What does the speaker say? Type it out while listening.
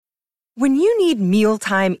When you need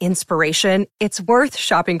mealtime inspiration, it's worth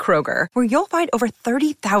shopping Kroger, where you'll find over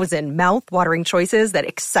 30,000 mouth-watering choices that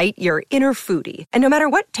excite your inner foodie. And no matter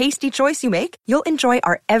what tasty choice you make, you'll enjoy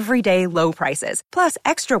our everyday low prices, plus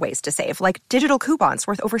extra ways to save, like digital coupons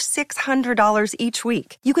worth over $600 each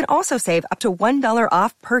week. You can also save up to $1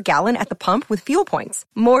 off per gallon at the pump with fuel points.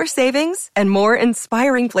 More savings and more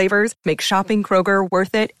inspiring flavors make shopping Kroger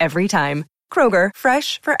worth it every time. Kroger,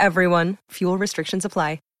 fresh for everyone. Fuel restrictions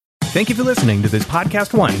apply. Thank you for listening to this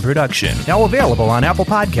Podcast One production. Now available on Apple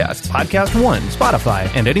Podcasts, Podcast One, Spotify,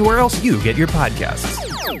 and anywhere else you get your podcasts.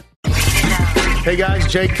 Hey guys,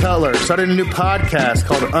 Jay Cutler. Started a new podcast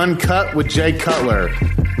called Uncut with Jay Cutler.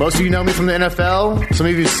 Most of you know me from the NFL, some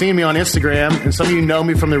of you have seen me on Instagram, and some of you know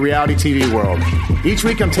me from the reality TV world. Each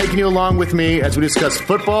week I'm taking you along with me as we discuss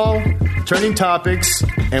football, trending topics,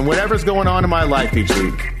 and whatever's going on in my life each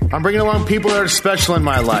week. I'm bringing along people that are special in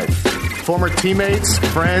my life. Former teammates,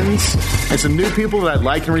 friends, and some new people that I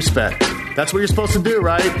like and respect. That's what you're supposed to do,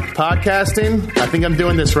 right? Podcasting. I think I'm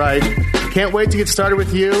doing this right. Can't wait to get started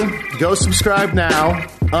with you. Go subscribe now.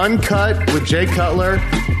 Uncut with Jay Cutler,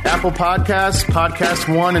 Apple Podcasts,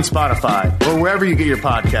 Podcast One, and Spotify, or wherever you get your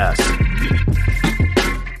podcasts.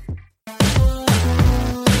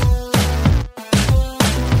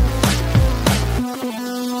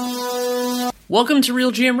 Welcome to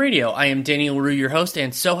Real GM Radio. I am Daniel LaRue, your host,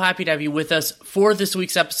 and so happy to have you with us for this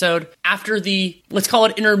week's episode. After the, let's call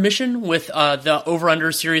it intermission with the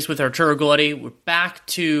Over-Under series with Arturo Galletti, we're back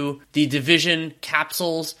to the division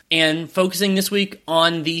capsules and focusing this week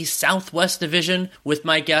on the Southwest Division with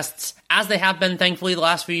my guests, as they have been, thankfully, the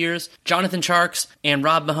last few years, Jonathan Tjarks and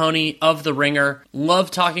Rob Mahoney of The Ringer.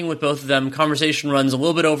 Love talking with both of them. Conversation runs a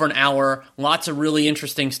little bit over an hour. Lots of really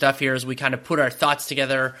interesting stuff here as we kind of put our thoughts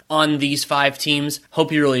together on these five teams.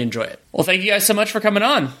 Hope you really enjoy it. Well, thank you guys so much for coming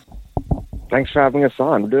on. Thanks for having us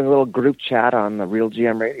on. We're doing a little group chat on the Real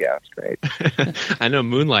GM Radio. It's great. I know,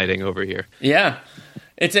 moonlighting over here. Yeah.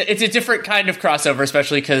 It's a different kind of crossover,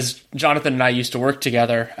 especially because Jonathan and I used to work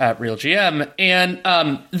together at Real GM, and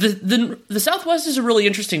the Southwest is a really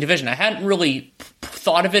interesting division. I hadn't really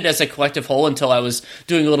thought of it as a collective whole until I was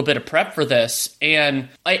doing a little bit of prep for this, and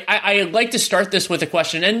I like to start this with a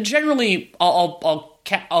question, and generally I'll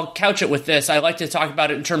couch it with this. I like to talk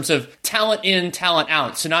about it in terms of talent in, talent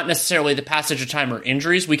out. So not necessarily the passage of time or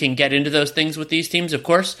injuries. We can get into those things with these teams, of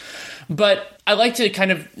course. But I like to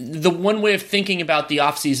kind of, the one way of thinking about the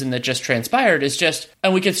offseason that just transpired is just,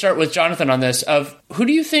 and we can start with Jonathan on this, of who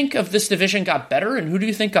do you think of this division got better and who do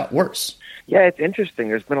you think got worse? Yeah, it's interesting.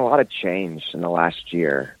 There's been a lot of change in the last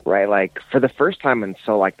year, right? Like, for the first time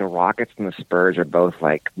like, the Rockets and the Spurs are both,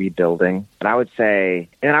 like, rebuilding. And I would say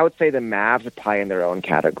the Mavs are probably in their own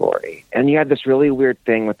category. And you had this really weird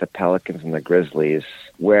thing with the Pelicans and the Grizzlies,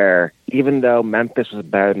 where even though Memphis was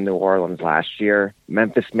better than New Orleans last year,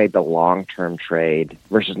 Memphis made the long-term trade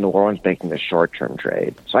versus New Orleans making the short-term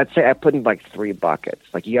trade. So I'd say I put in like three buckets.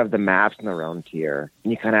 Like, you have the Mavs in their own tier,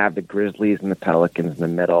 and you kind of have the Grizzlies and the Pelicans in the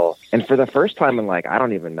middle. And for the first time in, like, I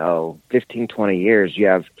don't even know, 15, 20 years, you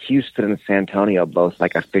have Houston and San Antonio both,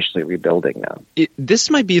 like, officially rebuilding now. This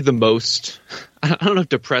might be the most, I don't know if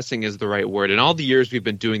depressing is the right word. In all the years we've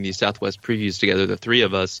been doing these Southwest previews together, the three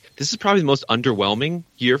of us, this is probably the most underwhelming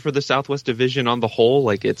year for the Southwest Division on the whole.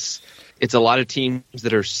 Like, it's a lot of teams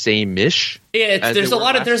that are same-ish. Yeah, there's a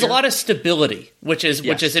lot of stability, which is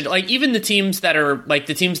like, even the teams that are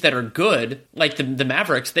good, like the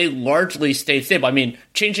Mavericks, they largely stayed stable. I mean,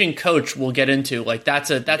 changing coach we'll get into, like, that's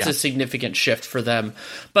a significant shift for them.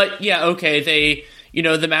 But yeah, okay,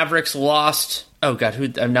 the Mavericks lost. Oh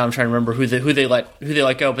God, now I'm trying to remember who they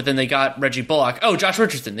let go. But then they got Reggie Bullock. Oh, Josh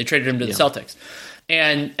Richardson. They traded him to the Celtics.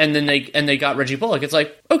 And then they got Reggie Bullock. It's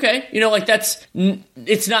like, okay, like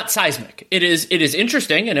it's not seismic. It is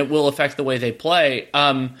interesting, and it will affect the way they play.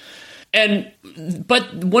 But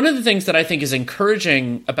one of the things that I think is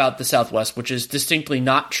encouraging about the Southwest, which is distinctly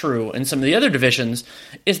not true in some of the other divisions,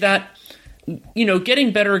 is that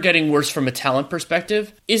getting better or getting worse from a talent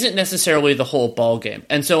perspective isn't necessarily the whole ball game.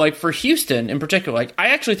 And so, like, for Houston in particular, like, I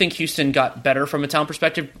actually think Houston got better from a talent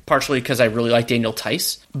perspective, partially because I really like Daniel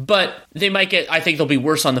Tice. But I think they'll be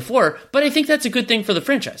worse on the floor. But I think that's a good thing for the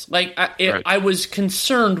franchise. Like, I was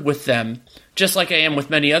concerned with them, just like I am with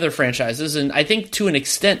many other franchises. And I think to an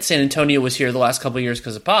extent San Antonio was here the last couple of years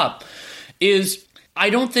because of Pop, is I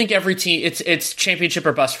don't think every team, it's championship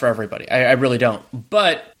or bust for everybody. I really don't.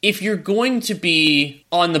 But if you're going to be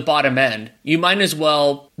on the bottom end, you might as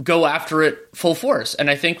well go after it full force. And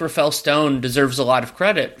I think Rafael Stone deserves a lot of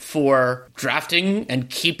credit for drafting and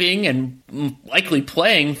keeping and likely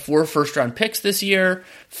playing 4 first-round picks this year,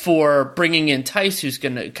 for bringing in Tice, who's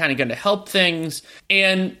going to help things.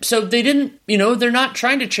 And so they didn't, they're not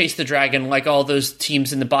trying to chase the dragon like all those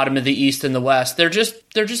teams in the bottom of the East and the West. They're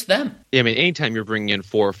just them. Yeah, I mean, anytime you're bringing in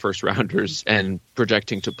 4 first-rounders and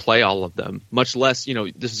projecting to play all of them, much less,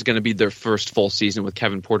 this is going to be their first full season with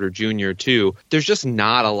Kevin Porter Jr., too, there's just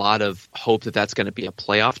not a lot of hope that that's going to be a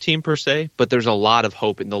playoff team per se, but there's a lot of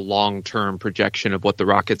hope in the long-term projection of what the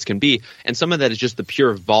Rockets can be. And some of that is just the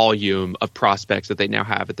pure volume of prospects that they now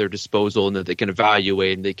have at their disposal and that they can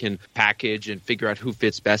evaluate and they can package and figure out who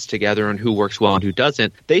fits best together and who works well and who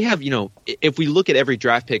doesn't. They have, if we look at every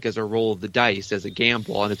draft pick as a roll of the dice, as a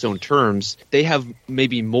gamble on its own terms, they have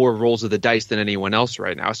maybe more rolls of the dice than anyone else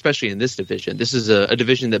right now, especially in this division. This is a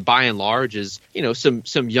division that by and large is,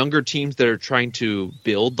 some younger teams that are trying to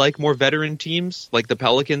build like more veteran teams like the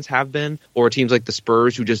Pelicans have been, or teams like the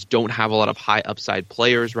Spurs who just don't have a lot of high upside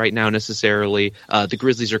players right now necessarily. The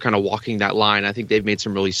Grizzlies are kind of walking that line. I think they've made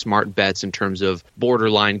some really smart bets in terms of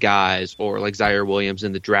borderline guys or like Zaire Williams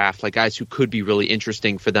in the draft, like guys who could be really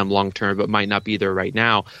interesting for them long term but might not be there right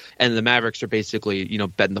now. And the Mavericks are basically,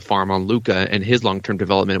 betting the farm on Luka and his long-term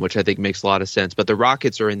development, which I think makes a lot of sense. But the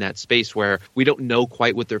Rockets are in that space where we don't know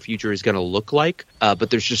quite what their future is going to look like, but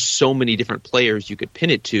there's just so many different players you could pin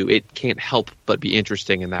it to. It can't help but be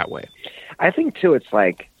interesting in that way. I think, too, it's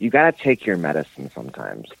like you got to take your medicine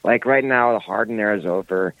sometimes. Like right now, the Harden era is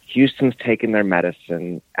over. Houston's taking their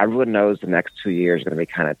medicine. Everyone knows the next 2 years are going to be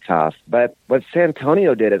kind of tough. But what San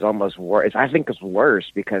Antonio did is almost worse. I think it's worse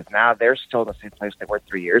because now they're still in the same place they were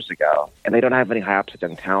 3 years ago. And they don't have any high upside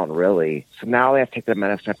in talent, really. So now they have to take their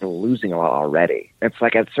medicine after losing a lot already. It's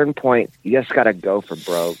like at a certain point, you just got to go for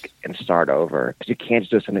broke and start over. Because you can't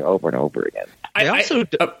just do something over and over again.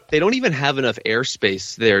 They don't even have enough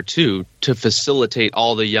airspace there, too, to facilitate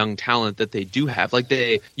all the young talent that they do have. Like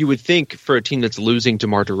you would think for a team that's losing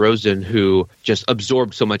DeMar DeRozan, who just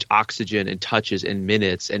absorbed so much oxygen and touches and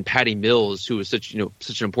minutes, and Patty Mills, who was such an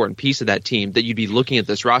important piece of that team, that you'd be looking at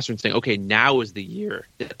this roster and saying, okay, now is the year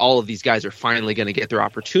that all of these guys are finally going to get their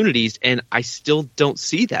opportunities. And I still don't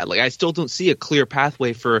see that. Like I still don't see a clear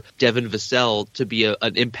pathway for Devin Vassell to be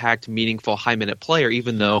an impact, meaningful, high-minute player,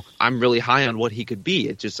 even though I'm really high on what he could be.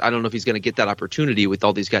 It's just I don't know if he's going to get that opportunity with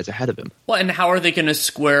all these guys ahead of him. Well, and how are they going to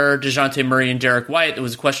square DeJounte Murray and Derek White? It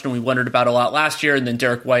was a question we wondered about a lot last year, and then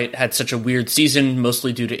Derek White had such a weird season,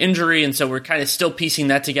 mostly due to injury, and so we're kind of still piecing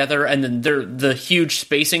that together. And then the huge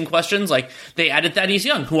spacing questions, like they added Thaddeus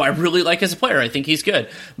Young, who I really like as a player. I think he's good.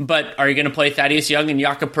 But are you going to play Thaddeus Young and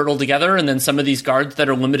Jakob Poeltl together, and then some of these guards that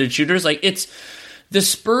are limited shooters? Like it's the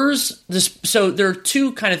Spurs. So there are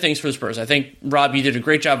two kind of things for the Spurs. I think, Rob, you did a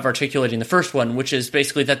great job of articulating the first one, which is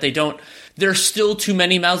basically that there's still too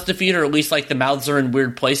many mouths to feed, or at least like the mouths are in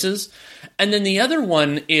weird places. And then the other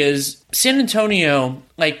one is San Antonio.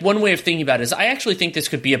 Like one way of thinking about it is I actually think this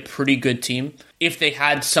could be a pretty good team if they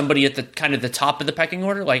had somebody at the kind of the top of the pecking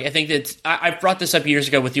order. Like I think that I've brought this up years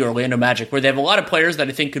ago with the Orlando Magic, where they have a lot of players that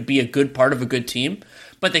I think could be a good part of a good team,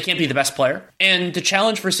 but they can't be the best player. And the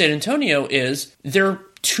challenge for San Antonio is they're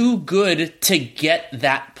too good to get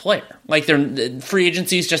that player. Like free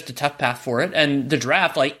agency is just a tough path for it, and the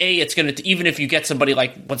draft, like it's going to, even if you get somebody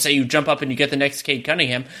like, let's say you jump up and you get the next Cade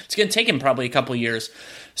Cunningham, it's going to take him probably a couple years.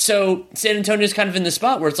 So San Antonio's kind of in the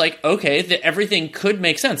spot where it's like, okay, everything could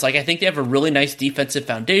make sense. Like I think they have a really nice defensive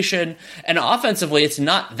foundation, and offensively it's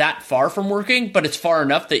not that far from working, but it's far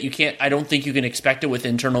enough that I don't think you can expect it with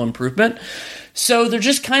internal improvement. So they're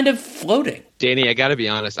just kind of floating. Danny, I got to be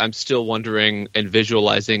honest, I'm still wondering and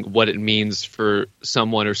visualizing what it means for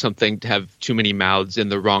someone or something to have too many mouths in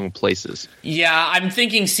the wrong places. Yeah, I'm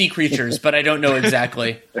thinking sea creatures, but I don't know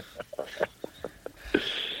exactly.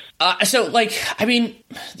 So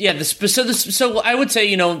I would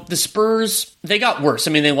say, the Spurs, they got worse.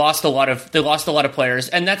 I mean, they lost a lot of players,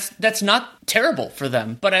 and that's not terrible for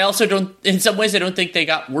them. But I also don't, in some ways, I don't think they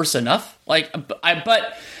got worse enough.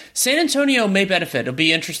 But San Antonio may benefit. It'll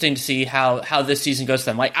be interesting to see how this season goes to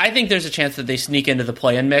them. Like, I think there's a chance that they sneak into the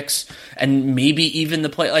play-in mix and maybe even the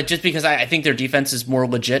play. Like, just because I think their defense is more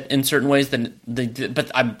legit in certain ways than they did.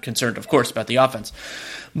 But I'm concerned, of course, about the offense.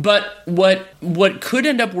 But what could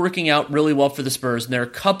end up working out really well for the Spurs, and there are a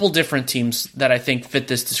couple different teams that I think fit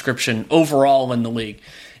this description overall in the league,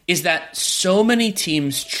 is that so many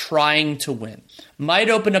teams trying to win might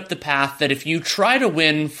open up the path that if you try to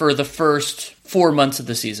win for the first 4 months of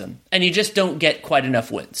the season and you just don't get quite enough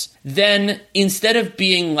wins, then instead of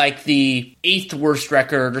being like the 8th worst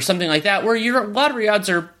record or something like that, where your lottery odds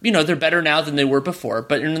are, they're better now than they were before,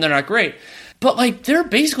 but they're not great, But like there are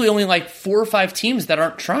basically only like 4 or 5 teams that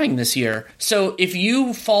aren't trying this year. So if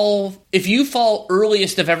you fall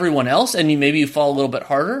earliest of everyone else and maybe you fall a little bit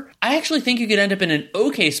harder, I actually think you could end up in an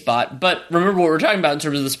okay spot. But remember what we're talking about in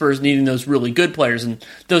terms of the Spurs needing those really good players, and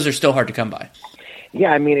those are still hard to come by.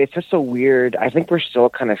 Yeah, I mean, it's just a weird. I think we're still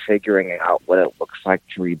kind of figuring out what it looks like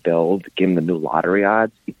to rebuild, given the new lottery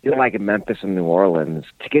odds. You feel like in Memphis and New Orleans,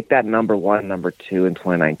 to get that number 1, number 2 in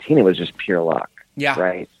 2019, it was just pure luck. Yeah.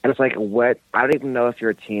 Right. And it's like, what? I don't even know if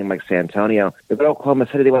you're a team like San Antonio. If Oklahoma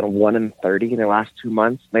City, they went 1-30 in their last 2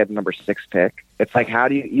 months. They had the number 6 pick. It's like, how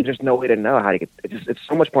do you just no way to know how to get? It's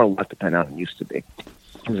so much more luck dependent than it used to be.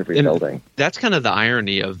 Of rebuilding. And that's kind of the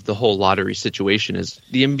irony of the whole lottery situation is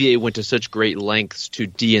the NBA went to such great lengths to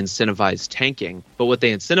de-incentivize tanking, but what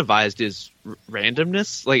they incentivized is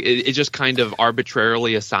randomness. Like it just kind of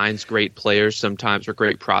arbitrarily assigns great players sometimes or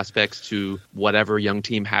great prospects to whatever young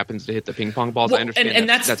team happens to hit the ping pong balls. Well, I understand and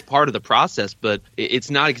that's part of the process, but it's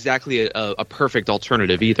not exactly a perfect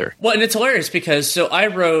alternative either. Well, and it's hilarious because when I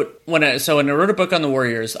wrote a book on the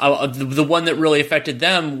Warriors, the one that really affected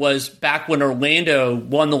them was back when Orlando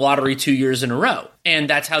won the lottery 2 years in a row. And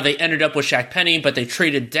that's how they ended up with Shaq Penny, but they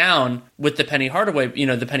traded down with the Penny Hardaway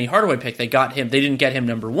pick. They got him. They didn't get him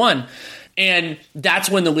number 1. And that's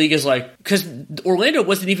when the league is like, because Orlando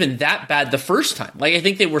wasn't even that bad the first time. Like, I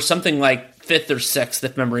think they were something like 5th or 6th,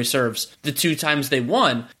 if memory serves, the 2 times they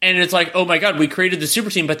won. And it's like, oh my God, we created the super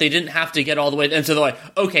team, but they didn't have to get all the way. And so they're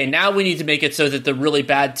like, okay, now we need to make it so that the really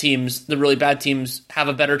bad teams have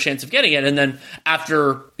a better chance of getting it. And then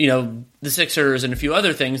after, the Sixers and a few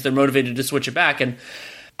other things, they're motivated to switch it back. And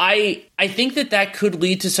I think that could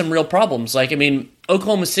lead to some real problems. Like, I mean,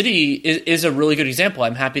 Oklahoma City is a really good example.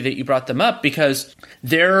 I'm happy that you brought them up because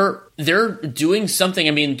they're doing something.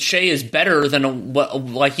 I mean, Shea is better than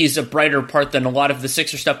he's a brighter part than a lot of the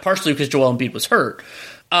Sixer stuff, partially because Joel Embiid was hurt.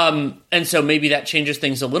 And so maybe that changes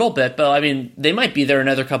things a little bit. But I mean, they might be there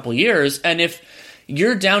another couple of years. And if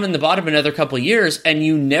you're down in the bottom another couple of years and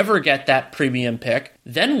you never get that premium pick,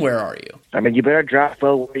 then where are you? I mean, you better draft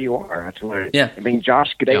well where you are. That's where. Yeah. I mean,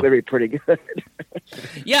 Josh Giddey would be pretty good.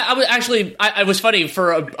 Yeah, I was funny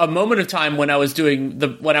for a moment of time when I was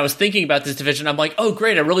thinking about this division. I'm like, oh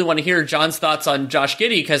great, I really want to hear John's thoughts on Josh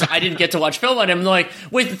Giddey because I didn't get to watch film on him. I'm like,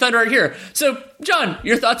 wait, the Thunder aren't here. So, John,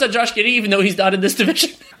 your thoughts on Josh Giddey, even though he's not in this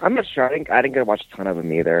division? I'm not sure. I didn't get to watch a ton of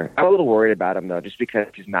him either. I'm a little worried about him though, just because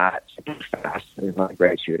he's not super fast. He's not a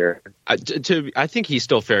great shooter. I think he's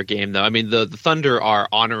still fair game though. I mean, the Thunder are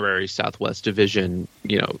honorary Southwest Division,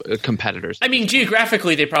 competitors. I mean,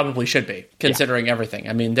 geographically, they probably should be, considering everything.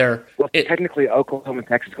 I mean, technically, Oklahoma and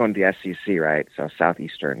Texas going to the SEC, right? So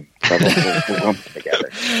Southeastern. So we'll lump them together.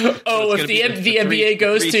 Oh, if the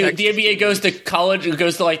NBA goes to college,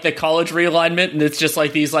 goes to like the college realignment, and it's just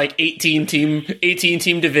like these like 18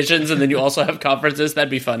 team divisions, and then you also have conferences, that'd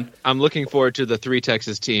be fun. I'm looking forward to the 3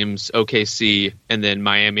 Texas teams, OKC, and then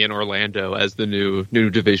Miami and Orlando as the new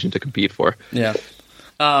division to compete for. Yeah.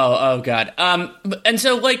 Oh God. And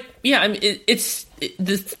so like, yeah, I mean,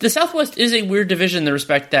 the Southwest is a weird division in the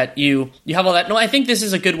respect that you have all that. No, I think this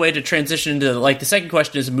is a good way to transition into like the second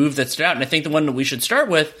question is a move that stood out. And I think the one that we should start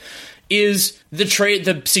with is the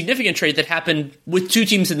significant trade that happened with 2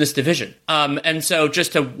 teams in this division. And so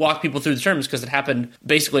just to walk people through the terms, because it happened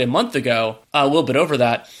basically a month ago, a little bit over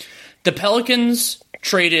that, the Pelicans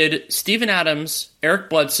traded Steven Adams,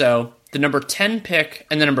 Eric Bledsoe, the number 10 pick,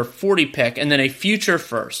 and the number 40 pick, and then a future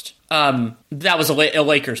first. That was a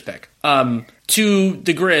Lakers pick. To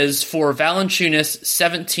the Grizz for Valanciunas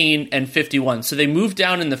 17 and 51. So they moved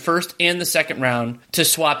down in the first and the second round to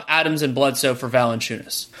swap Adams and Bledsoe for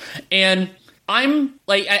Valanciunas. And I'm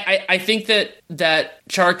like, I think that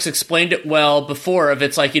Tjarks explained it well before. Of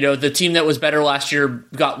it's like, the team that was better last year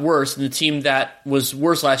got worse, and the team that was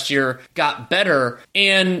worse last year got better.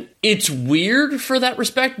 And it's weird for that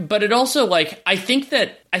respect, but it also like I think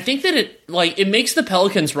that it makes the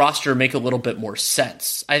Pelicans roster make a little bit more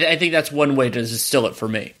sense. I think that's one way to distill it for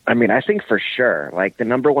me. I mean, I think for sure, like the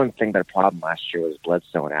number one thing that problem last year was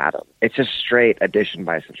Bledsoe and Adams. It's just straight addition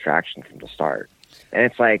by subtraction from the start, and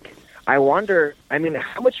it's like. I wonder, I mean,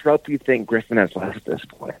 how much rope do you think Griffin has left at this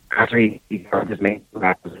point? After he got his main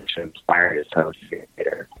acquisition, fired his coach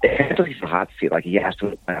later. If he's a hot seat, like he has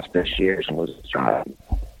to last this year and lose his job.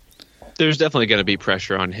 There's definitely going to be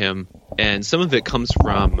pressure on him, and some of it comes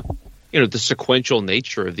from the sequential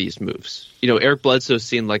nature of these moves. Eric Bledsoe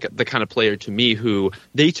seemed like the kind of player to me who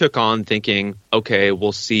they took on thinking, okay,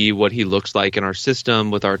 we'll see what he looks like in our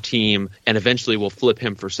system with our team, and eventually we'll flip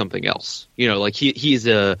him for something else. He is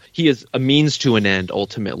a means to an end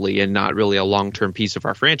ultimately, and not really a long-term piece of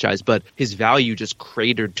our franchise. But his value just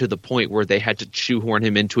cratered to the point where they had to shoehorn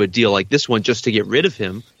him into a deal like this one just to get rid of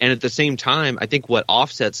him. And at the same time, I think what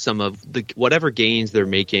offsets some of the whatever gains they're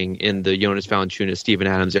making in the Jonas Valanciunas, Steven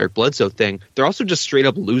Adams, Eric Bledsoe thing, they're also just straight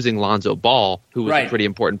up losing Lonzo Ball, who was a pretty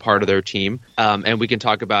important part of their team. And we can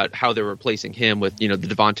talk about how they're replacing him with, the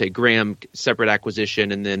Devontae Graham separate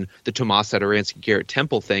acquisition, and then the Tomas Satoransky, Garrett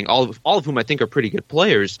Temple thing, all of whom I think are pretty good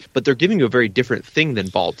players, but they're giving you a very different thing than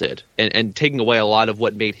Ball did, and taking away a lot of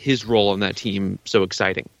what made his role on that team so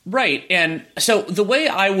exciting. Right. And so the way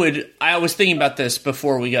I was thinking about this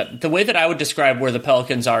before the way that I would describe where the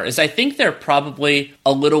Pelicans are is I think they're probably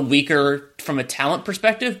a little weaker from a talent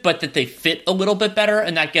perspective, but that they fit a little bit better.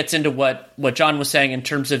 And that gets into what John was saying in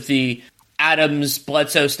terms of the Adams,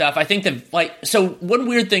 Bledsoe stuff. I think that so one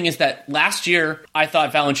weird thing is that last year I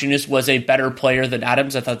thought Valanciunas was a better player than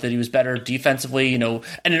Adams. I thought that he was better defensively, and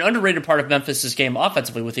an underrated part of Memphis' game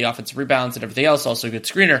offensively with the offensive rebounds and everything else, also a good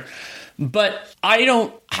screener. But I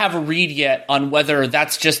don't have a read yet on whether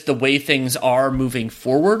that's just the way things are moving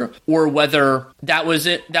forward, or whether that was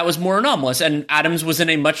it. That was more anomalous, and Adams was in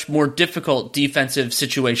a much more difficult defensive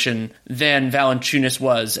situation than Valanciunas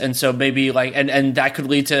was, and so maybe and that could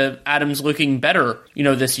lead to Adams looking better,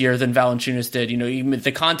 this year than Valanciunas did. Even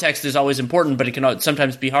the context is always important, but it can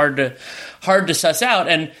sometimes be hard to suss out.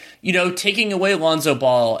 And taking away Lonzo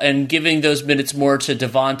Ball and giving those minutes more to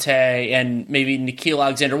Devontae and maybe Nickeil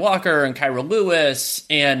Alexander-Walker and Kyra Lewis,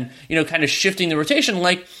 and kind of shifting the rotation,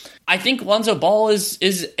 I think Lonzo Ball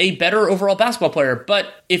is a better overall basketball player. But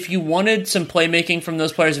if you wanted some playmaking from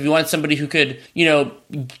those players, if you wanted somebody who could,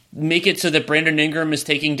 make it so that Brandon Ingram is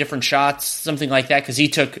taking different shots, something like that, because he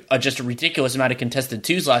took just a ridiculous amount of contested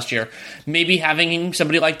twos last year, maybe having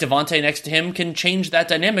somebody like Devontae next to him can change that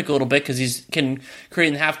dynamic a little bit, because he can create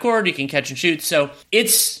in the half court, he can catch and shoot. So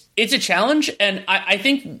it's a challenge, and I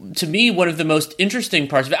think, to me, one of the most interesting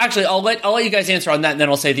parts of it. Actually, I'll let you guys answer on that, and then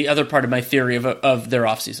I'll say the other part of my theory of their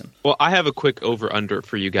offseason. Well, I have a quick over-under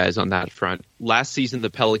for you guys on that front. Last season,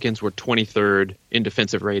 the Pelicans were 23rd in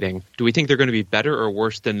defensive rating. Do we think they're going to be better or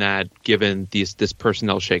worse than that, given this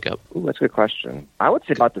personnel shakeup? Ooh, that's a good question. I would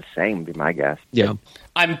say about the same, would be my guess. Yeah.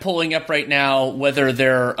 I'm pulling up right now whether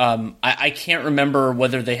they're I can't remember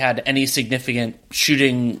whether they had any significant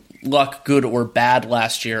shooting luck, good or bad,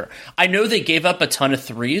 last year. I know they gave up a ton of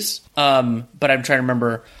threes, but I'm trying to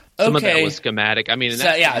remember. Some of that was schematic. I mean, so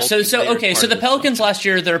the Pelicans last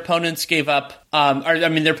year, their opponents gave up,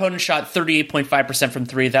 their opponents shot 38.5% from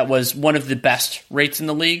three. That was one of the best rates in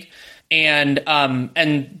the league. And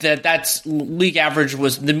that's league average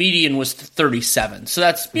the median was 37. So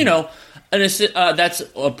that's, that's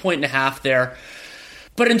a point and a half there.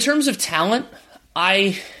 But in terms of talent,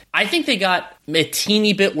 I think they got a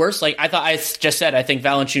teeny bit worse. I think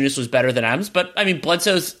Valanciunas was better than Adams, but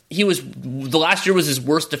Bledsoe's, the last year was his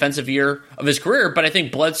worst defensive year of his career, but I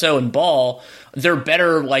think Bledsoe and Ball, they're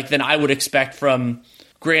better than I would expect from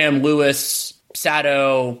Graham, Lewis,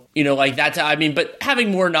 Sato, but having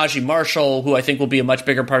more Najee Marshall, who I think will be a much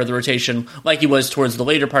bigger part of the rotation, like he was towards the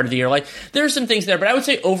later part of the year, there are some things there, but I would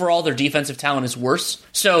say overall their defensive talent is worse.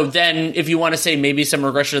 So then if you want to say maybe some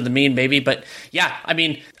regression to the mean, maybe, but yeah,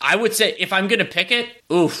 I would say if I'm going to pick it,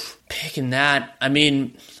 picking that,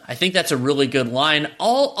 I think that's a really good line.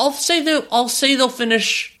 I'll say they'll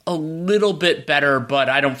finish a little bit better, but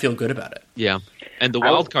I don't feel good about it. Yeah. And the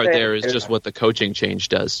wild card there is just what the coaching change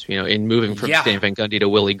does, in moving from Stan Van Gundy to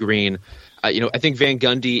Willie Green. I think Van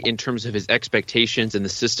Gundy, in terms of his expectations and the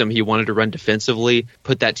system he wanted to run defensively,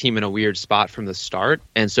 put that team in a weird spot from the start.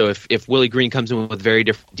 And so if Willie Green comes in with very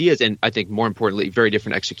different ideas, and I think more importantly, very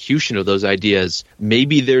different execution of those ideas,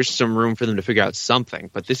 maybe there's some room for them to figure out something.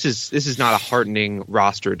 But this is not a heartening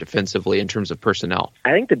roster defensively in terms of personnel.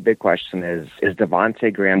 I think the big question is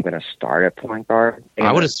Devontae Graham going to start at point guard?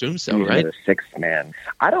 I would assume so, right? The sixth man.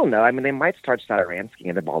 I don't know. They might start Satoransky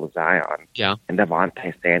and the ball to Zion. Yeah. And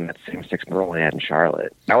Devontae staying that same sixth role he had in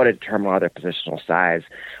Charlotte. That would determine a lot of their positional size.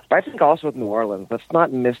 But I think also with New Orleans, let's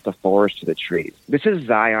not miss the forest to the trees. This is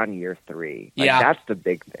Zion year 3. That's the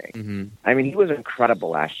big thing. Mm-hmm. He was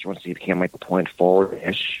incredible last year once he became the point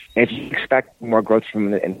forward-ish. And if you expect more growth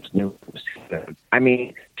from him in this new season,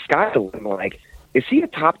 sky's the limit. Is he a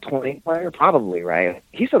top 20 player? Probably, right?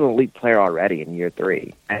 He's an elite player already in year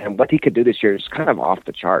 3. And what he could do this year is kind of off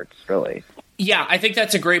the charts, really. Yeah, I think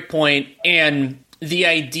that's a great point. And the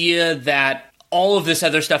idea that all of this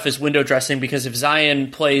other stuff is window dressing, because if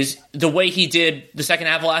Zion plays the way he did the second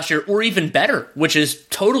half of last year, or even better, which is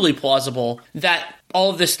totally plausible, that all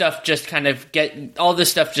of this stuff just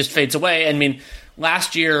fades away. I mean,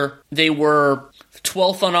 last year they were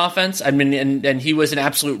 12th on offense. I mean, and he was an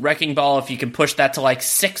absolute wrecking ball. If you can push that to like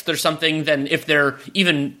 6th or something, then if they're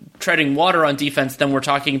even treading water on defense, then we're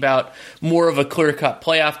talking about more of a clear-cut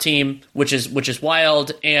playoff team, which is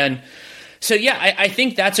wild. And so, yeah, I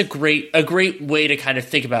think that's a great way to kind of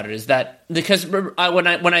think about it, is that because when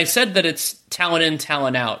I said that it's talent in,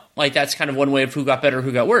 talent out, like that's kind of one way of who got better,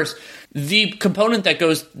 who got worse. The component that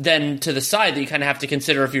goes then to the side that you kind of have to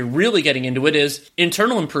consider if you're really getting into it is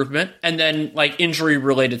internal improvement, and then like injury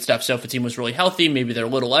related stuff. So if a team was really healthy, maybe they're a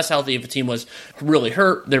little less healthy. If a team was really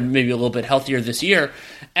hurt, they're maybe a little bit healthier this year.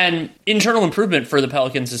 And internal improvement for the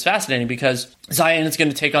Pelicans is fascinating because Zion is going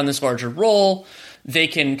to take on this larger role. They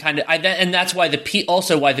can kind of, and that's why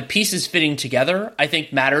why the pieces fitting together, I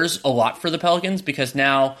think, matters a lot for the Pelicans, because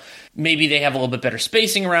now maybe they have a little bit better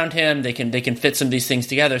spacing around him. They can fit some of these things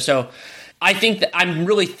together. So I think that I'm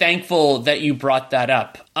really thankful that you brought that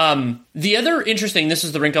up. The other interesting, this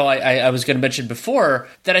is the wrinkle I was going to mention before,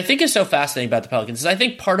 that I think is so fascinating about the Pelicans, is I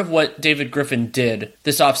think part of what David Griffin did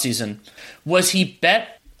this offseason was he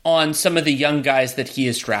bet on some of the young guys that he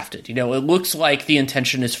has drafted. You know, it looks like the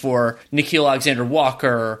intention is for Nickeil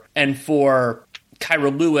Alexander-Walker and for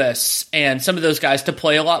Kyra Lewis and some of those guys to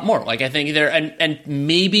play a lot more. Like, I think and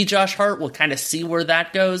maybe Josh Hart, will kind of see where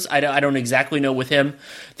that goes. I don't exactly know with him.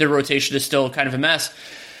 Their rotation is still kind of a mess.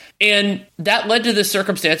 And that led to this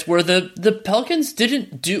circumstance where the Pelicans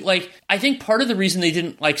didn't do, like, I think part of the reason they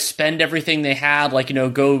didn't, like, spend everything they had, like, you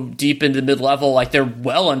know, go deep into mid-level, like, they're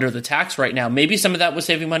well under the tax right now. Maybe some of that was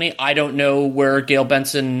saving money. I don't know where Gail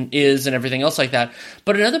Benson is and everything else like that.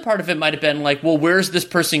 But another part of it might have been, like, well, where's this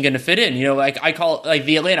person going to fit in? You know, like, I call, like,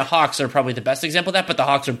 the Atlanta Hawks are probably the best example of that, but the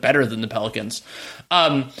Hawks are better than the Pelicans.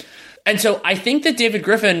 And so I think that David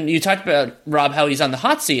Griffin, you talked about, Rob, how he's on the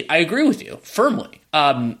hot seat. I agree with you firmly.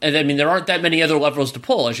 And I mean, there aren't that many other levers to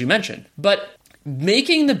pull, as you mentioned. But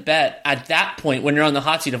making the bet at that point when you're on the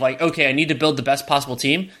hot seat of like, okay, I need to build the best possible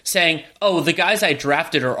team, saying, oh, the guys I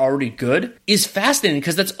drafted are already good, is fascinating,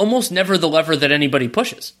 because that's almost never the lever that anybody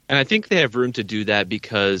pushes. And I think they have room to do that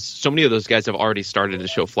because so many of those guys have already started to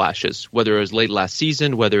show flashes, whether it was late last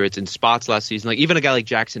season, whether it's in spots last season. Like, even a guy like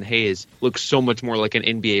Jackson Hayes looks so much more like an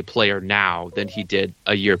NBA player now than he did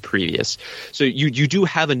a year previous. So you do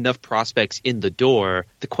have enough prospects in the door.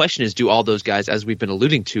 The question is, do all those guys, as we've been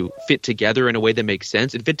alluding to, fit together in a way that makes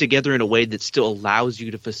sense and fit together in a way that still allows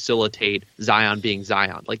you to facilitate Zion being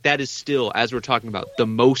Zion? Like, that is still, as we're talking about, the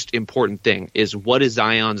most important thing is, what is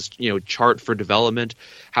Zion's, chart for development?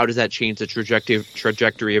 How does that change the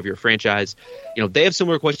trajectory of your franchise? They have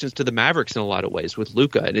similar questions to the Mavericks in a lot of ways with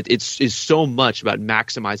Luka, and it's so much about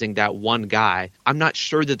maximizing that one guy. I'm not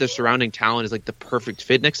sure that the surrounding talent is like the perfect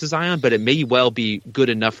fit next to Zion, but it may well be good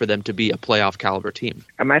enough for them to be a playoff caliber team.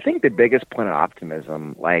 I think the biggest point of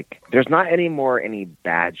optimism, like, there's not any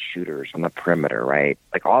bad shooters on the perimeter, right?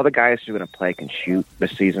 Like, all the guys who are going to play can shoot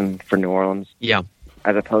this season for New Orleans. Yeah.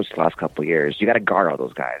 As opposed to the last couple of years. You got to guard all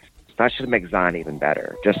those guys. So that should make Zion even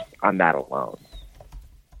better, just on that alone.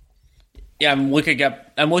 Yeah, I'm looking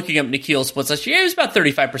up Nickeil's splits last year. It was about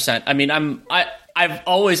 35%. I mean, I've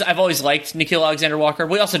always liked Nickeil Alexander-Walker.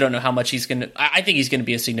 We also don't know how much he's going to. I think he's going to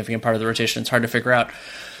be a significant part of the rotation. It's hard to figure out.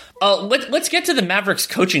 Let's get to the Mavericks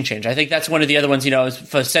coaching change. I think that's one of the other ones.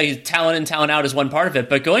 Say talent in, talent out is one part of it,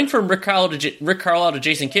 but going from Rick Carlisle to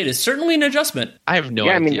Jason Kidd is certainly an adjustment. I have no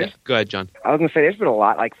idea. Go ahead, John. I was going to say, there's been a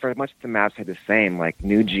lot. Like, for much of the Mavs had the same, like,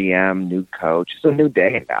 new GM, new coach. It's a new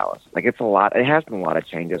day in Dallas. Like, it's a lot. It has been a lot of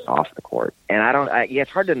changes off the court, and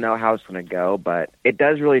it's hard to know how it's going to go, but it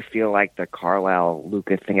does really feel like the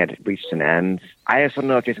Carlisle-Luka thing had reached an end. I just don't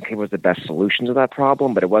know if Jason Kidd was the best solution to that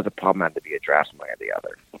problem, but it was a problem that had to be addressed one way or the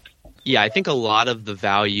other. Yeah, I think a lot of the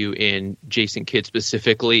value in Jason Kidd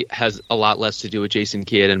specifically has a lot less to do with Jason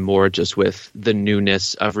Kidd and more just with the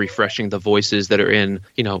newness of refreshing the voices that are in,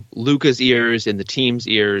 Luka's ears and the team's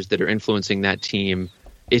ears that are influencing that team.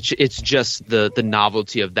 It's just the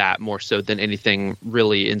novelty of that more so than anything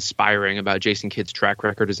really inspiring about Jason Kidd's track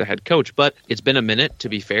record as a head coach. But it's been a minute, to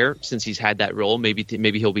be fair, since he's had that role. Maybe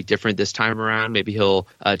he'll be different this time around. Maybe he'll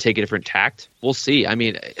take a different tact. We'll see. I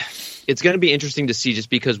mean, it's going to be interesting to see, just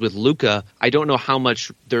because with Luka, I don't know how much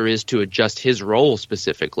there is to adjust his role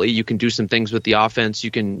specifically. You can do some things with the offense.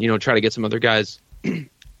 You can, try to get some other guys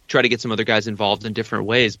try to get some other guys involved in different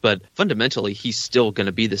ways. But fundamentally, he's still going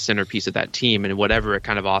to be the centerpiece of that team, and whatever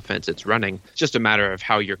kind of offense it's running, it's just a matter of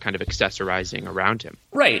how you're kind of accessorizing around him.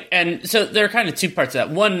 Right. And so there are kind of two parts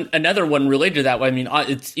of that. Another one related to that. I mean,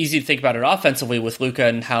 it's easy to think about it offensively with Luka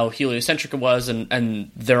and how heliocentric it was,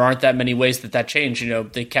 and there aren't that many ways that changed.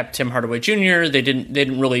 They kept Tim Hardaway Jr. They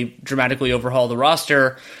didn't really dramatically overhaul the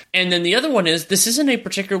roster. And then the other one is this isn't a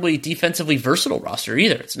particularly defensively versatile roster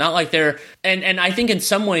either. It's not like they're and I think in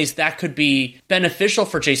some ways that could be beneficial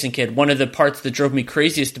for Jason Kidd. One of the parts that drove me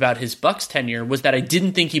craziest about his Bucks tenure was that I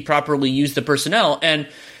didn't think he properly used the personnel, and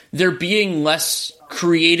there being less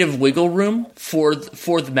creative wiggle room for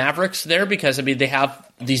the Mavericks there, because I mean they have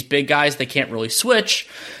these big guys, they can't really switch.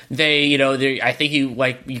 I think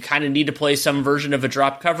you kind of need to play some version of a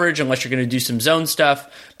drop coverage unless you're going to do some zone stuff.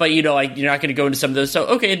 But you're not going to go into some of those. So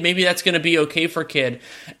okay, maybe that's going to be okay for Kidd.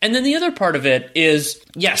 And then the other part of it is,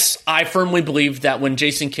 yes, I firmly believe that when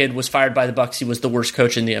Jason Kidd was fired by the Bucks, he was the worst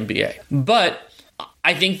coach in the NBA. But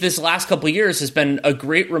I think this last couple of years has been a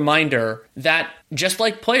great reminder that just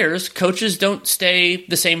like players, coaches don't stay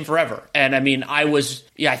the same forever. And I mean, I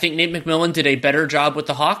think Nate McMillan did a better job with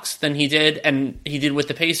the Hawks than he did with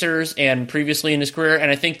the Pacers and previously in his career. And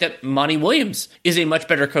I think that Monty Williams is a much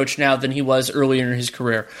better coach now than he was earlier in his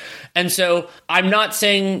career. And so I'm not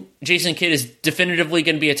saying Jason Kidd is definitively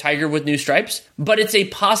going to be a Tiger with new stripes, but it's a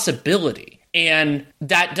possibility. And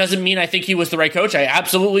that doesn't mean I think he was the right coach. I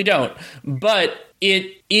absolutely don't. But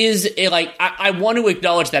it is I want to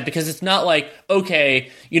acknowledge that, because it's not like,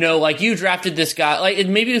 okay, you drafted this guy,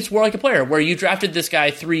 maybe it's more like a player where you drafted this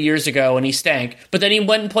guy 3 years ago and he stank, but then he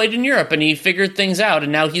went and played in Europe and he figured things out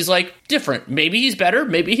and now he's different. Maybe he's better,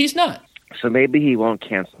 maybe he's not. So maybe he won't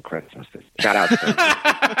cancel Christmas. Shout out to him.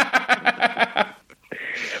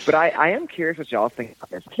 But I am curious what y'all think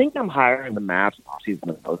about this. I think I'm higher in the Mavs offseason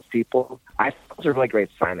than most people. I thought those are really great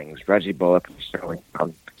signings. Reggie Bullock and Sterling.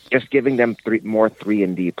 Just giving them more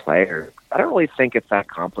 3-and-D players. I don't really think it's that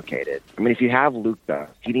complicated. I mean, if you have Luka,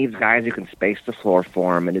 he needs guys who can space the floor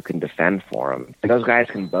for him and who can defend for him. And those guys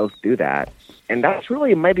can both do that. And that's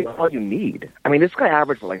really maybe all you need. I mean, this guy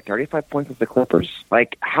averaged 35 points with the Clippers.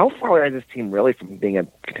 How far away is this team really from being a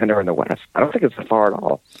contender in the West? I don't think it's that far at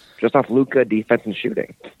all. Just off Luka, defense, and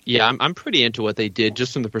shooting. Yeah, I'm pretty into what they did,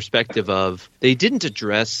 just from the perspective of they didn't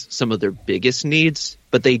address some of their biggest needs,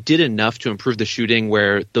 but they did enough to improve the shooting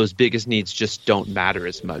where those biggest needs just don't matter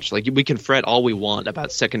as much. We can fret all we want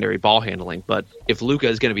about secondary ball handling, but if Luka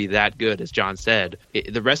is going to be that good, as John said,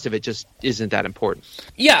 the rest of it just isn't that important.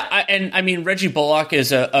 Yeah, and I mean, Reggie Bullock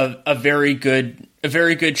is a very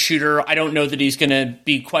good shooter. I don't know that he's going to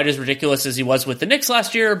be quite as ridiculous as he was with the Knicks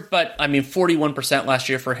last year, but I mean, 41% last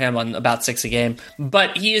year for him on about 6 a game.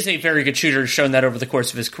 But he is a very good shooter, shown that over the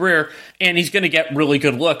course of his career, and he's going to get really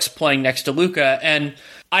good looks playing next to Luka. And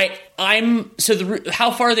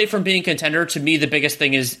how far are they from being a contender? To me, the biggest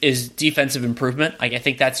thing is defensive improvement. I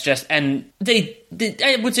think that's just, and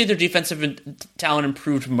I would say their defensive talent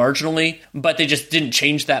improved marginally, but they just didn't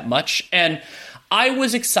change that much. And I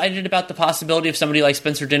was excited about the possibility of somebody like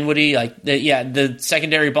Spencer Dinwiddie. The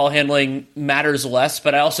secondary ball handling matters less,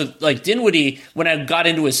 but I also Dinwiddie when I got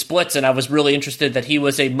into his splits, and I was really interested that he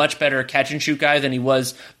was a much better catch and shoot guy than he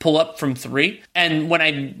was pull up from three. And when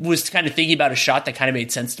I was kind of thinking about a shot, that kind of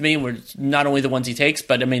made sense to me, where it's not only the ones he takes,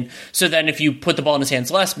 but I mean, so then if you put the ball in his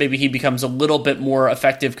hands less, maybe he becomes a little bit more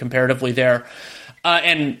effective comparatively there.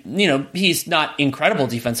 And he's not incredible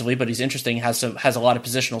defensively, but he's interesting. Has a lot of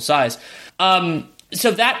positional size.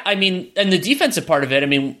 So that, I mean, and the defensive part of it, I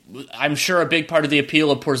mean, I'm sure a big part of the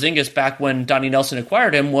appeal of Porzingis back when Donnie Nelson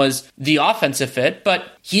acquired him was the offensive fit, but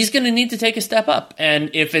he's going to need to take a step up.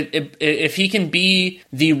 And if he can be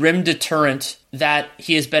the rim deterrent that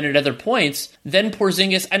he has been at other points, then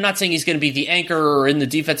Porzingis, I'm not saying he's going to be the anchor or in the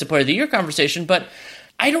defensive player of the year conversation, but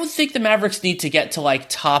I don't think the Mavericks need to get to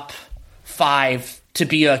top 5 to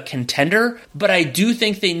be a contender, but I do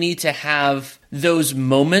think they need to have those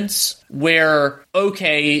moments where,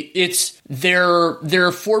 okay, it's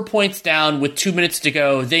they're 4 points down with 2 minutes to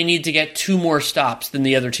go. They need to get 2 more stops than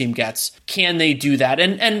the other team gets. Can they do that?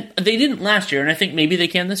 And they didn't last year, and I think maybe they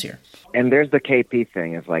can this year. And there's the KP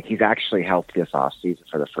thing, is he's actually healthy this offseason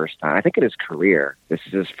for the first time. I think in his career, this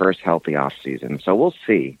is his first healthy offseason. So we'll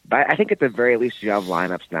see. But I think at the very least you have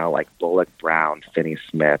lineups now like Bullock, Brown,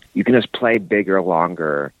 Finney-Smith. You can just play bigger,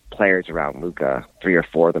 longer, players around Luka, 3 or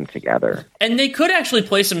 4 of them together. And they could actually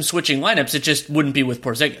play some switching lineups. It just wouldn't be with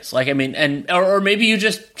Porzingis. Like, I mean, or maybe you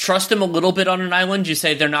just trust him a little bit on an island. You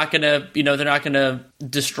say they're not going to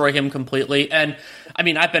destroy him completely. And I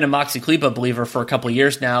mean, I've been a Moxie Kleber believer for a couple of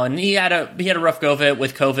years now, and he had a rough go of it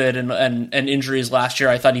with COVID and injuries last year.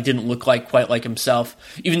 I thought he didn't look quite like himself,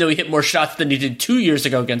 even though he hit more shots than he did 2 years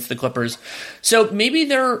ago against the Clippers. So maybe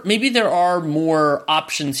there are more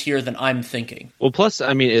options here than I'm thinking. Well, plus,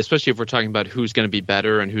 I mean, especially if we're talking about who's going to be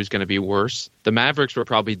better and who's going to be worse, the Mavericks were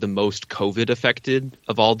probably the most COVID affected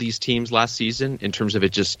of all these teams last season in terms of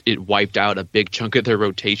it wiped out a big chunk of their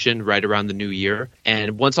rotation right around the new year.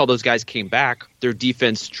 And once all those guys came back, their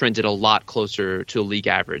defense trended a lot closer to a league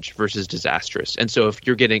average versus disastrous. And so if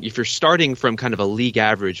you're starting from kind of a league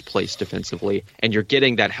average place defensively and you're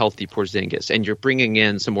getting that healthy Porzingis and you're bringing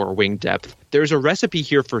in some more wing depth, there's a recipe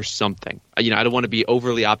here for something. I don't want to be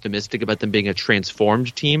overly optimistic about them being a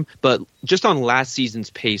transformed team, but just on last season's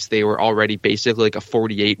pace, they were already basically like a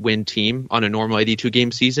 48-win team on a normal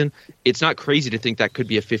 82-game season. It's not crazy to think that could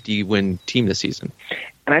be a 50-win team this season.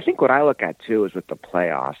 And I think what I look at, too, is with the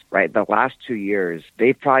playoffs, right? The last 2 years,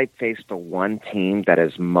 they've probably faced the one team that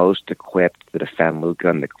is most equipped to defend Luka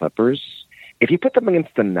and the Clippers. If you put them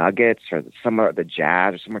against the Nuggets or the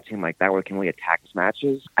Jazz or some other team like that where they can really attack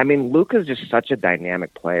matches, I mean, Luka's just such a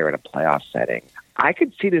dynamic player in a playoff setting. I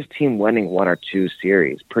could see this team winning 1 or 2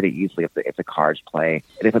 series pretty easily if the Cards play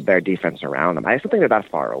and they put better defense around them. I just don't think they're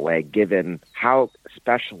that far away, given how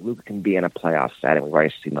special Luka can be in a playoff setting. We've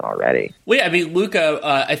already seen that already. Well, yeah, I mean, Luka,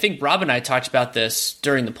 I think Rob and I talked about this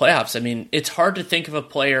during the playoffs. I mean, it's hard to think of a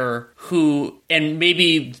player who, and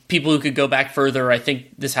maybe people who could go back further, I think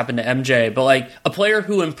this happened to MJ, but like a player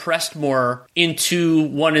who impressed more in 2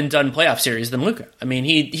 one-and-done playoff series than Luka. I mean,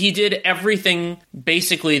 he did everything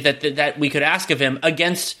basically that we could ask of him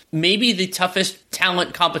against maybe the toughest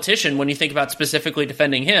talent competition when you think about specifically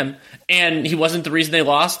defending him. And he wasn't the reason they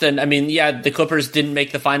lost. And I mean, yeah, the Clippers didn't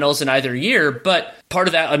make the finals in either year, but part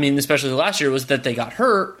of that, I mean, especially last year, was that they got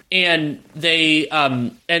hurt and they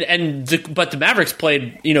but the Mavericks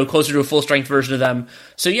played, closer to a full strength version of them.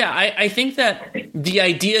 So yeah, I think that the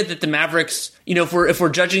idea that the Mavericks, if we're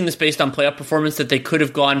judging this based on playoff performance, that they could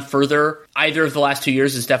have gone further either of the last 2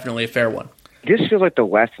 years is definitely a fair one. This feels like the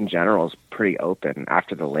West in general is pretty open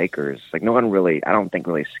after the Lakers. Like, no one really, I don't think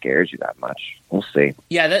really scares you that much. We'll see.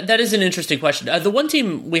 Yeah, that is an interesting question. The one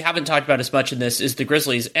team we haven't talked about as much in this is the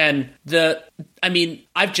Grizzlies. And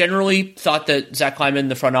I've generally thought that Zach Kleiman,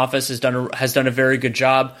 the front office, has done a very good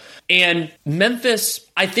job. And Memphis,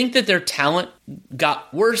 I think that their talent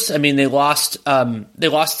got worse. I mean, they lost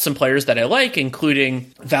some players that I like,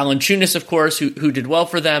 including Valanciunas, of course, who did well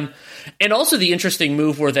for them. And also the interesting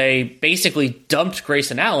move where they basically dumped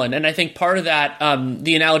Grayson Allen. And I think part of that,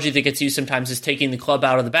 the analogy that gets used sometimes is taking the club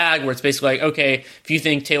out of the bag, where it's basically like, okay, if you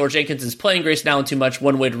think Taylor Jenkins is playing Grayson Allen too much,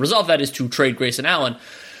 one way to resolve that is to trade Grayson Allen.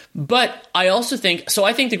 But I also think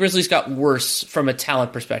the Grizzlies got worse from a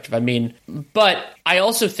talent perspective. I mean, but I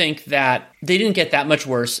also think that they didn't get that much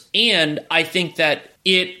worse. And I think that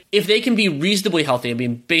if they can be reasonably healthy, I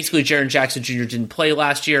mean, basically Jaren Jackson Jr. didn't play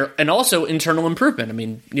last year, and also internal improvement. I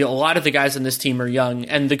mean, a lot of the guys on this team are young,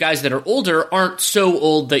 and the guys that are older aren't so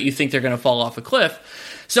old that you think they're going to fall off a cliff.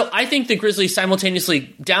 So I think the Grizzlies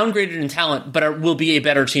simultaneously downgraded in talent, but will be a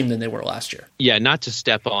better team than they were last year. Yeah, not to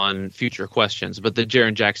step on future questions, but the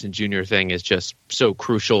Jaren Jackson Jr. thing is just so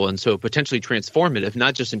crucial and so potentially transformative,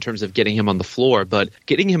 not just in terms of getting him on the floor, but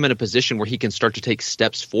getting him in a position where he can start to take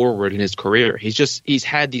steps forward in his career. He's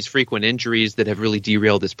had these frequent injuries that have really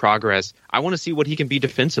derailed his progress. I want to see what he can be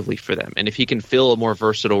defensively for them. And if he can fill a more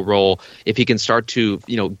versatile role, if he can start to,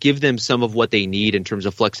 give them some of what they need in terms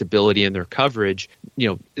of flexibility in their coverage,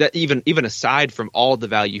 that even aside from all the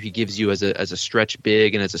value he gives you as a stretch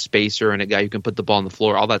big and as a spacer and a guy who can put the ball on the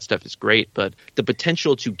floor, all that stuff is great. But the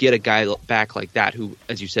potential to get a guy back like that, who,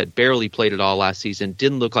 as you said, barely played at all last season,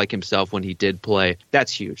 didn't look like himself when he did play,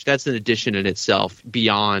 that's huge. That's an addition in itself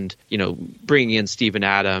beyond, bringing in Steven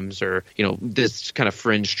Adams or, this kind of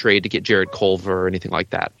fringe trade to get Jared Culver or anything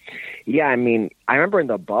like that. Yeah, I mean, I remember in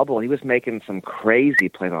the bubble, he was making some crazy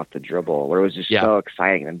plays off the dribble where it was just so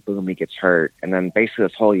exciting, and boom, he gets hurt. And then basically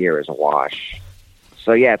this whole year is a wash.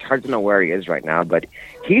 So, yeah, it's hard to know where he is right now, but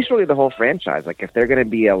he's really the whole franchise. Like, if they're going to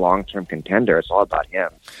be a long-term contender, it's all about him.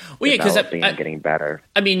 Well, yeah, because getting better.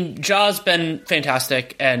 I mean, Ja's been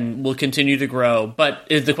fantastic and will continue to grow, but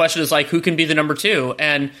the question is, like, who can be the number 2?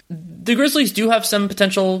 And the Grizzlies do have some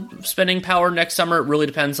potential spending power next summer. It really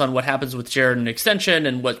depends on what happens with Jared and extension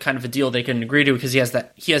and what kind of a deal they can agree to, because he has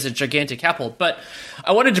a gigantic cap hold. But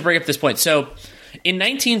I wanted to bring up this point. So, in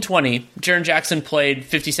 1920, Jaren Jackson played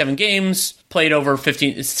 57 games, played over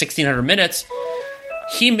 1,600 minutes.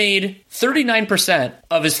 He made 39%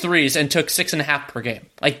 of his threes and took 6.5 per game.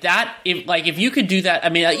 Like that, if you could do that, I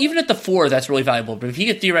mean, even at the 4, that's really valuable. But if you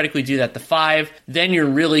could theoretically do that, the 5, then you're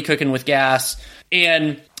really cooking with gas.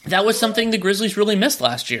 And that was something the Grizzlies really missed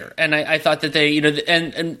last year. And I thought that they,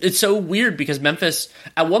 and it's so weird because Memphis,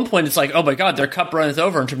 at one point, it's like, oh my God, their cup runneth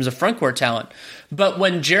over in terms of frontcourt talent. But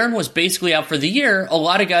when Jaren was basically out for the year, a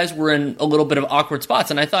lot of guys were in a little bit of awkward spots.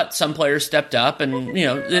 And I thought some players stepped up and,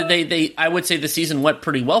 I would say the season went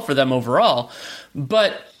pretty well for them overall.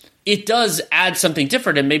 But it does add something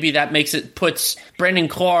different, and maybe that puts Brandon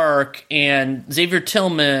Clark and Xavier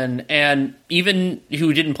Tillman and even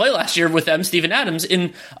who didn't play last year with them, Steven Adams,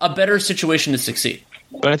 in a better situation to succeed.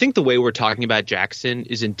 But I think the way we're talking about Jackson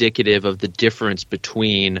is indicative of the difference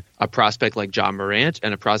between a prospect like John Morant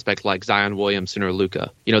and a prospect like Zion Williamson or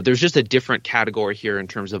Luka. There's just a different category here in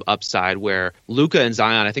terms of upside where Luka and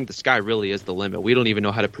Zion, I think the sky really is the limit. We don't even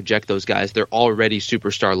know how to project those guys. They're already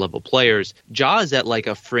superstar level players. Ja is at like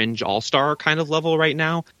a fringe all-star kind of level right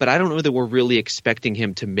now, but I don't know that we're really expecting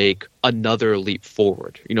him to make another leap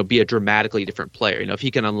forward, be a dramatically different player. If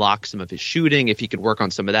he can unlock some of his shooting, if he can work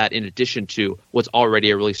on some of that in addition to what's already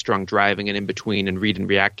a really strong driving and in between and read and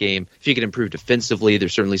react game, if he can improve defensively,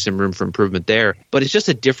 there's certainly some room for improvement there. But it's just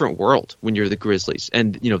a different world when you're the Grizzlies.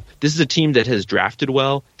 And, this is a team that has drafted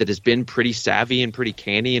well, that has been pretty savvy and pretty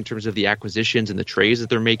canny in terms of the acquisitions and the trades that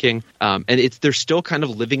they're making. And they're still kind of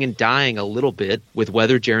living and dying a little bit with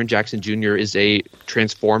whether Jaren Jackson Jr. is a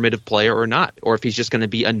transformative player or not, or if he's just going to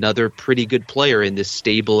be another pretty good player in this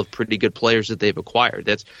stable of pretty good players that they've acquired.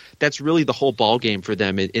 That's really the whole ball game for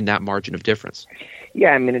them in that margin of difference.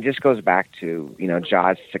 Yeah, I mean, it just goes back to,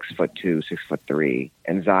 Ja's 6'2", 6'3",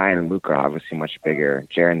 and Zion and Luka are obviously much bigger.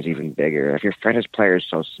 Jaren's even bigger. If your franchise player is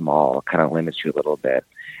so small, it kind of limits you a little bit.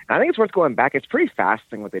 And I think it's worth going back. It's pretty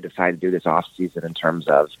fascinating what they decided to do this offseason in terms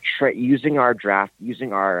of using our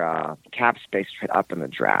cap space trade up in the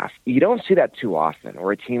draft. You don't see that too often,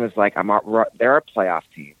 where a team is like, they're a playoff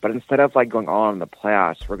team, but instead of like going all in the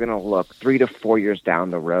playoffs, we're going to look 3 to 4 years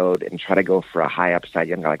down the road and try to go for a high upside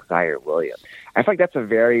young guy like Zion Williams. I feel like that's a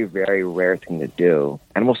very, very rare thing to do,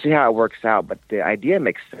 and we'll see how it works out, but the idea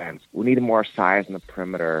makes sense. We need more size in the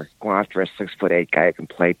perimeter, going after a 6'8" guy who can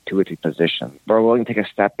play 2 or 3 positions. But we're willing to take a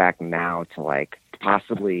step back now to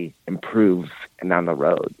possibly improve and down the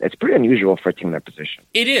road. It's pretty unusual for a team in their position.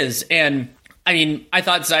 It is, and I mean, I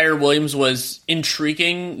thought Zion Williams was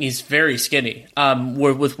intriguing. He's very skinny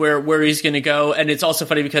with where he's going to go. And it's also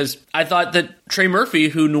funny because I thought that Trey Murphy,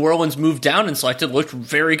 who New Orleans moved down and selected, looked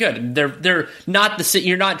very good. They're not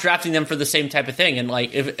you're not drafting them for the same type of thing. And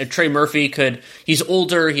if Trey Murphy he's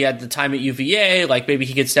older, he had the time at UVA, maybe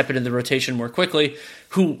he could step into the rotation more quickly.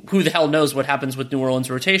 Who the hell knows what happens with New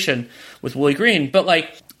Orleans rotation with Willie Green?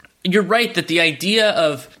 But you're right that the idea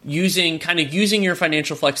of using your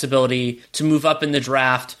financial flexibility to move up in the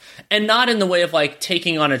draft, and not in the way of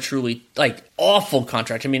taking on a truly awful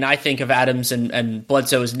contract. I mean, I think of Adams and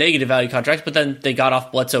Bledsoe as negative value contracts, but then they got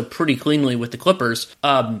off Bledsoe pretty cleanly with the Clippers.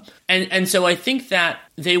 And so I think that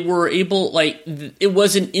they were able, it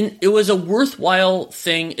was a worthwhile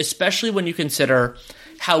thing, especially when you consider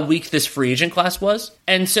how weak this free agent class was.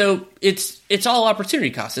 And so it's all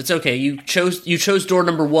opportunity cost. It's okay. You chose door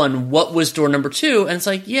number 1. What was door number 2? And it's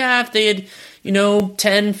if they had, $10,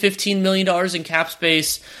 $15 million in cap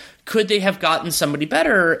space, could they have gotten somebody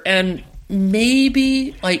better? And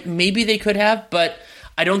maybe they could have, but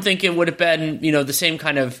I don't think it would have been, the same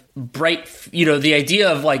kind of bright, the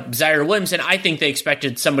idea of Zion Williams. And I think they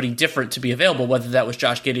expected somebody different to be available, whether that was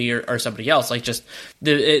Josh Giddey or somebody else.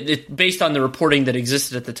 Based on the reporting that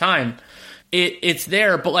existed at the time, it's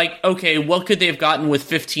there. But okay, what could they have gotten with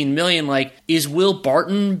 $15 million? Is Will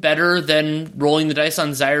Barton better than rolling the dice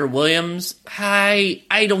on Zion Williams? I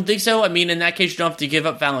don't think so. I mean, in that case, you don't have to give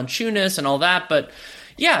up Valanciunas and all that. But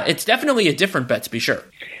yeah, it's definitely a different bet to be sure.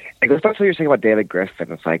 It goes back to what you're saying about David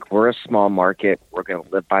Griffin. It's we're a small market. We're going to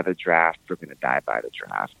live by the draft. We're going to die by the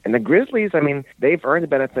draft. And the Grizzlies, I mean, they've earned the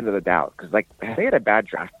benefit of the doubt because, if they had a bad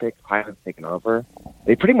draft pick, Highland's taken over,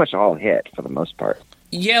 they pretty much all hit for the most part.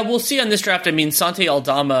 Yeah, we'll see on this draft. I mean, Santi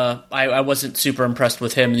Aldama, I wasn't super impressed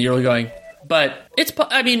with him in the early going. But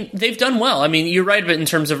they've done well. I mean, you're right in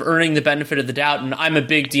terms of earning the benefit of the doubt, and I'm a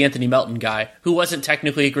big DeAnthony Melton guy, who wasn't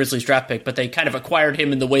technically a Grizzlies draft pick, but they kind of acquired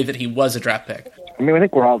him in the way that he was a draft pick. I mean, I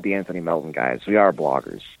think we're all DeAnthony Melton guys. We are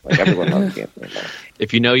bloggers. Everyone loves DeAnthony Melton.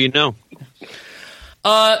 If you know, you know.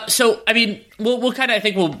 So I mean, we'll kind of, I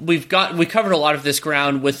think we covered a lot of this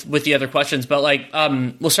ground with the other questions, but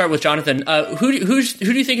we'll start with Jonathan. Who do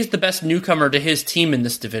you think is the best newcomer to his team in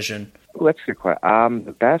this division? Ooh, that's a good question.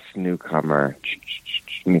 The best newcomer.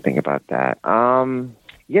 Let me think about that.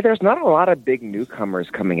 Yeah, there's not a lot of big newcomers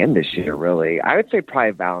coming in this year, really. I would say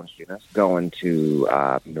probably Valanciunas going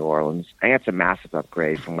to New Orleans. I think it's a massive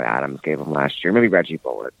upgrade from what Adams gave him last year. Maybe Reggie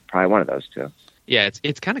Bullock. Probably one of those two. Yeah,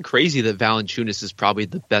 it's kind of crazy that Valanciunas is probably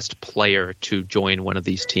the best player to join one of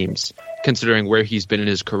these teams, considering where he's been in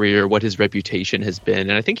his career, what his reputation has been.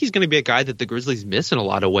 And I think he's going to be a guy that the Grizzlies miss in a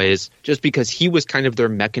lot of ways, just because he was kind of their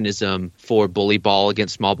mechanism for bully ball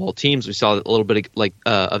against small ball teams. We saw a little bit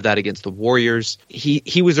of that against the Warriors.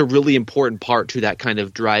 He was a really important part to that kind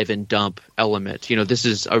of drive and dump element. You know, this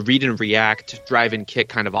is a read and react, drive and kick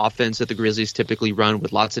kind of offense that the Grizzlies typically run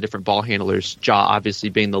with lots of different ball handlers, Ja obviously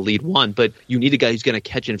being the lead one, but you need a guy who's going to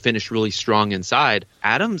catch and finish really strong inside.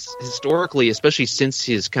 Adams, historically, especially since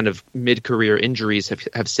his kind of mid-career injuries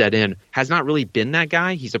have set in, has not really been that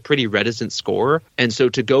guy. He's a pretty reticent scorer. And so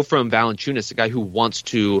to go from Valanciunas, a guy who wants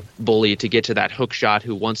to bully, to get to that hook shot,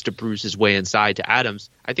 who wants to bruise his way inside, to Adams,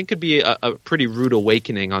 I think could be a pretty rude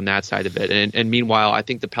awakening on that side of it. And meanwhile, I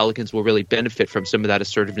think the Pelicans will really benefit from some of that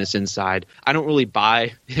assertiveness inside. I don't really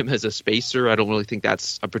buy him as a spacer. I don't really think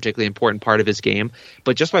that's a particularly important part of his game.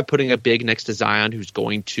 But just by putting a big next to Zion who's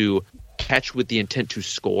going to catch with the intent to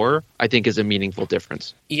score, I think is a meaningful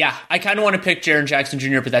difference. Yeah, I kind of want to pick Jaren Jackson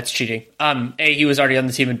Jr., but that's cheating. A, he was already on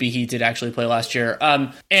the team, and B, he did actually play last year.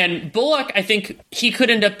 And Bullock, I think he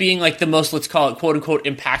could end up being like the most, let's call it, quote-unquote,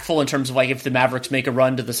 impactful in terms of like if the Mavericks make a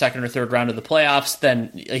run to the second or third round of the playoffs,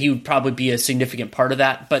 then he would probably be a significant part of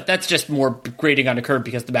that. But that's just more grading on a curve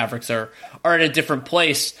because the Mavericks are in a different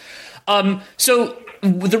place. So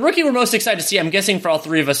the rookie we're most excited to see, I'm guessing for all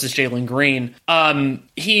three of us, is Jalen Green.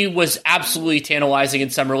 He was absolutely tantalizing in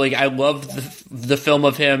Summer League. I loved the film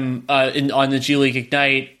of him on the G League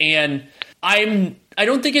Ignite, and I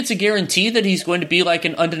don't think it's a guarantee that he's going to be like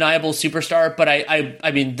an undeniable superstar, but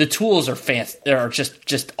I mean the tools are are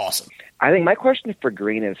just awesome. I think my question for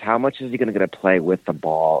Green is how much is he going to get to play with the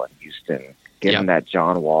ball in Houston, given that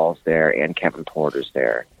John Wall's there and Kevin Porter's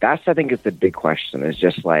there? That's, I think, is the big question, is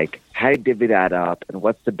just like, how do you divvy that up, and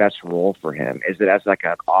what's the best role for him? Is it as like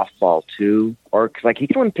an off-ball two? Or, cause like he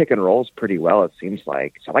can run pick and rolls pretty well, it seems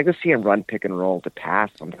like. So I'd like to see him run pick and roll to pass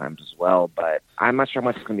sometimes as well, but I'm not sure how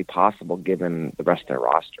much is going to be possible given the rest of their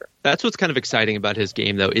roster. That's what's kind of exciting about his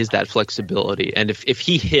game, though, is that flexibility. And if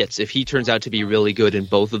he turns out to be really good in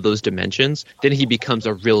both of those dimensions, then he becomes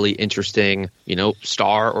a really interesting,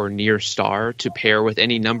 star or near star to pair with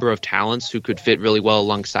any number of talents who could fit really well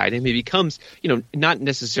alongside him. He becomes, not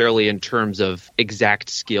necessarily in terms of exact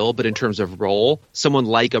skill, but in terms of role, someone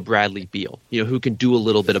like a Bradley Beal, who can do a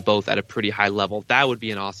little bit of both at a pretty high level. That would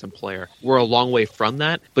be an awesome player. We're a long way from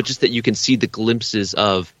that, but just that you can see the glimpses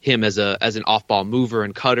of him as an off-ball mover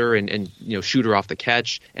and cutter and shooter off the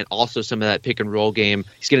catch, and also some of that pick and roll game.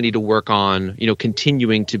 He's going to need to work on,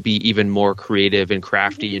 continuing to be even more creative and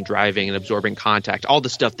crafty and driving and absorbing contact, all the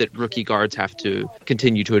stuff that rookie guards have to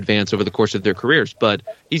continue to advance over the course of their careers. But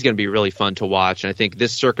he's going to be really fun to watch. And I think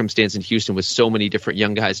this circumstance in Houston with so many different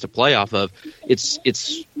young guys to play off of, it's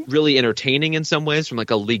really entertaining in some ways from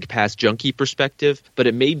like a league pass junkie perspective, but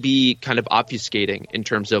it may be kind of obfuscating in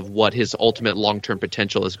terms of what his ultimate long-term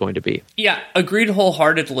potential is going to be. Yeah, agreed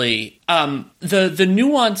wholeheartedly. The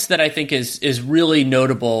nuance that I think is really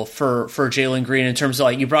notable for Jalen Green in terms of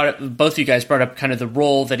like both of you guys brought up kind of the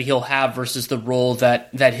role that he'll have versus the role that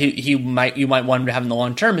you might want him to have in the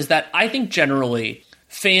long term, is that I think generally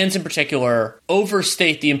fans in particular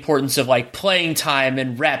overstate the importance of like playing time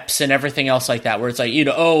and reps and everything else like that, where it's like,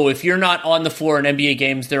 if you're not on the floor in NBA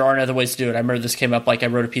games, there aren't other ways to do it. I remember this came up, like I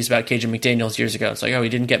wrote a piece about KJ McDaniels years ago. It's like, he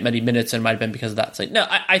didn't get many minutes and it might have been because of that. It's like, no,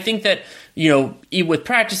 I think that, with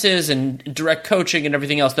practices and direct coaching and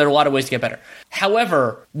everything else, there are a lot of ways to get better.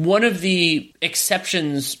 However, one of the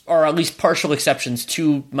exceptions, or at least partial exceptions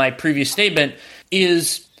to my previous statement,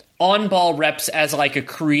 is on-ball reps as like a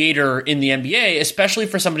creator in the NBA, especially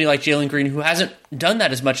for somebody like Jalen Green, who hasn't done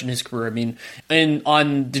that as much in his career. I mean,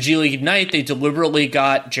 on the G League Ignite, they deliberately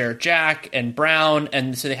got Jarrett Jack and Brown,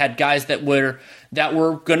 and so they had guys that were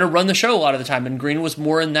going to run the show a lot of the time, and Green was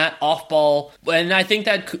more in that off-ball. And I think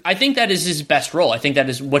that is his best role. I think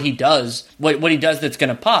that is what he does, what he does that's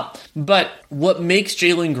going to pop. But what makes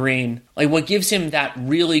Jalen Green, like what gives him that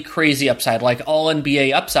really crazy upside, like all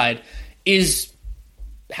NBA upside, is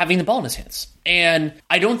having the ball in his hands. And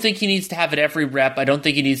I don't think he needs to have it every rep. I don't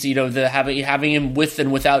think he needs, having him with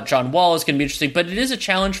and without John Wall is going to be interesting. But it is a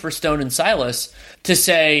challenge for Stone and Silas to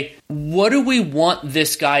say, what do we want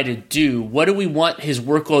this guy to do? What do we want his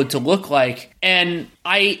workload to look like? And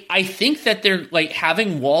I think that they're like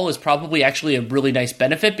having Wall is probably actually a really nice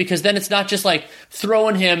benefit, because then it's not just like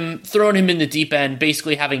throwing him in the deep end,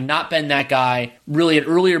 basically having not been that guy really at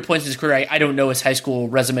earlier points in his career. I don't know his high school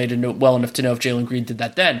resume to know well enough to know if Jalen Green did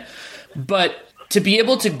that then. But to be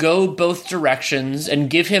able to go both directions and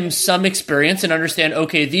give him some experience and understand,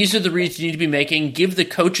 okay, these are the reads you need to be making, give the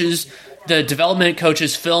coaches, the development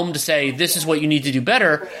coaches film to say, this is what you need to do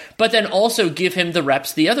better, but then also give him the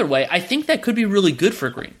reps the other way. I think that could be really good for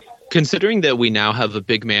Green. Considering that we now have a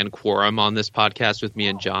big man quorum on this podcast with me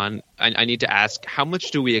and John, I need to ask, how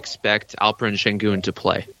much do we expect Alperen Şengün to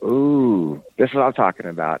play? Ooh, this is what I'm talking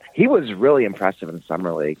about. He was really impressive in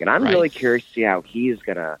Summer League, and I'm really curious to see how he's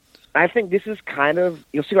going to... I think this is kind of,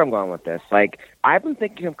 you'll see where I'm going with this. Like, I've been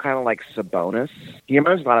thinking of kind of like Sabonis. He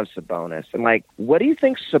reminds me a lot of Sabonis. And like, what do you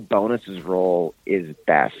think Sabonis' role is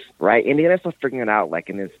best, right? Indiana's still figuring it out. Like,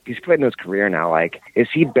 he's playing in his career now. Like, is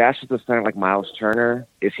he best at the center like Miles Turner?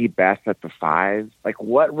 Is he best at the five? Like,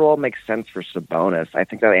 what role makes sense for Sabonis? I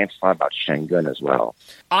think that answers a lot about Şengün as well.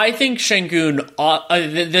 I think Şengün,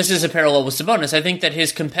 this is a parallel with Sabonis. I think that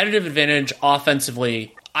his competitive advantage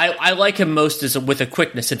offensively, I like him most with a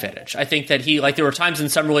quickness advantage. I think that there were times in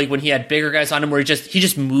Summer League when he had bigger guys on him where he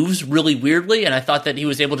just moves really weirdly, and I thought that he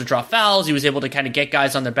was able to draw fouls, he was able to kind of get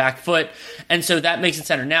guys on their back foot, and so that makes it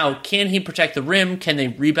center. Now, can he protect the rim? Can they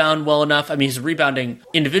rebound well enough? I mean, his rebounding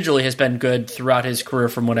individually has been good throughout his career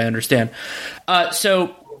from what I understand.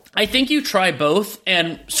 So I think you try both,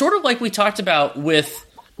 and sort of like we talked about with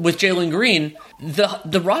Jalen Green,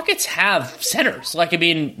 the Rockets have centers. Like, I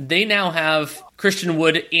mean, they now have Christian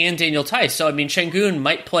Wood and Daniel Tice. So, I mean, Şengün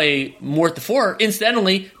might play more at the four,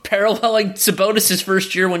 incidentally paralleling Sabonis'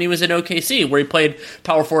 first year when he was in OKC, where he played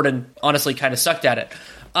power forward and honestly kind of sucked at it.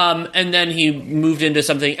 And then he moved into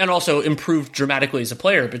something and also improved dramatically as a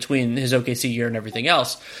player between his OKC year and everything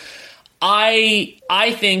else.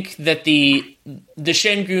 I think that the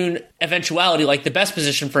Şengün eventuality, like the best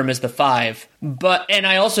position for him is the five, and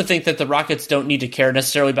I also think that the Rockets don't need to care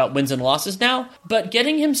necessarily about wins and losses now, but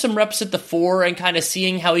getting him some reps at the four and kind of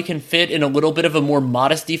seeing how he can fit in a little bit of a more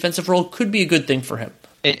modest defensive role could be a good thing for him.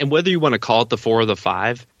 And whether you want to call it the 4 or the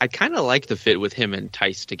 5, I kind of like the fit with him and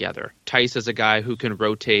Tice together. Tice is a guy who can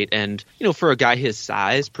rotate and, for a guy his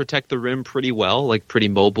size, protect the rim pretty well, like pretty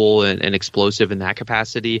mobile and explosive in that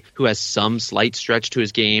capacity, who has some slight stretch to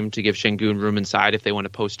his game to give Şengün room inside if they want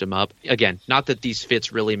to post him up. Again, not that these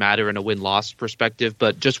fits really matter in a win-loss perspective,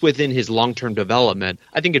 but just within his long-term development,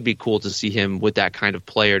 I think it'd be cool to see him with that kind of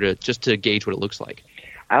player to gauge what it looks like.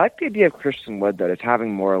 I like the idea of Christian Wood, though, just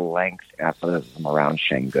having more length and athleticism around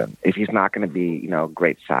Şengün. If he's not going to be,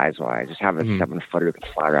 great size-wise, just have a 7-footer who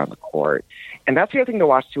can fly around the court. And that's the other thing to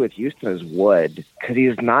watch, too, with Houston is Wood, because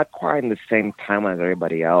he's not quite in the same timeline as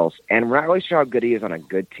everybody else. And we're not really sure how good he is on a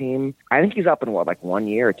good team. I think he's up in, 1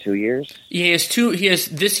 year or 2 years? Yeah, he has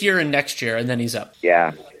this year and next year, and then he's up.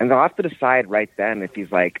 Yeah. And they'll have to decide right then if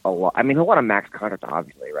he's like he'll want a max contract,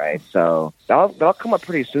 obviously, right? So that'll come up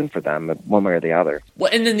pretty soon for them, one way or the other.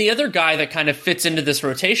 Well, and then the other guy that kind of fits into this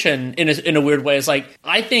rotation in a weird way is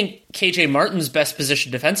I think KJ Martin's best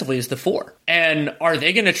position defensively is the 4. And are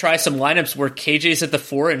they going to try some lineups where KJ's at the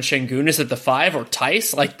 4 and Şengün is at the 5 or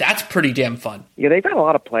Tice? That's pretty damn fun. Yeah, they've got a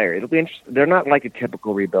lot of players. It'll be interesting. They're not like a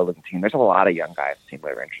typical rebuilding team. There's a lot of young guys that seem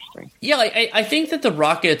very interesting. Yeah, I think that the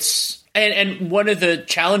Rockets. And one of the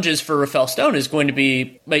challenges for Rafael Stone is going to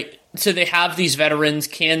be so they have these veterans.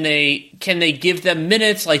 Can they give them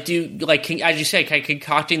minutes? As you say,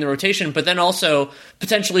 concocting the rotation, but then also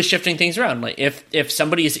potentially shifting things around. If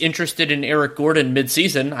somebody is interested in Eric Gordon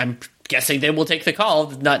midseason, I'm guessing they will take the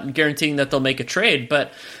call, not guaranteeing that they'll make a trade,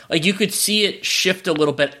 but you could see it shift a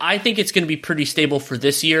little bit. I think it's going to be pretty stable for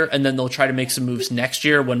this year, and then they'll try to make some moves next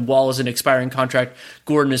year when Wall is an expiring contract,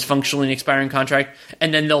 Gordon is functionally an expiring contract,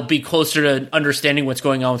 and then they'll be closer to understanding what's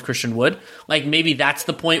going on with Christian Wood. Maybe that's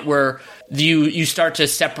the point where you start to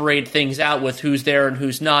separate things out with who's there and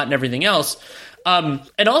who's not and everything else.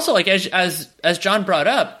 And also, as John brought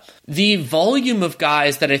up, the volume of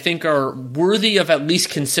guys that I think are worthy of at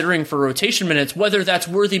least considering for rotation minutes, whether that's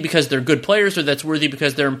worthy because they're good players or that's worthy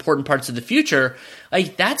because they're important parts of the future,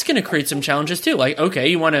 that's going to create some challenges too.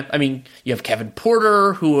 You have Kevin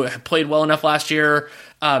Porter, who played well enough last year,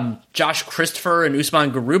 Josh Christopher and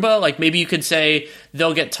Usman Garuba. Maybe you could say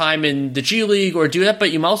they'll get time in the G League or do that,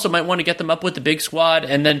 but you also might want to get them up with the big squad.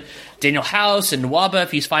 And then Daniel House and Nwaba,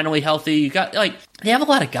 if he's finally healthy. You got they have a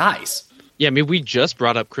lot of guys. Yeah, I mean, we just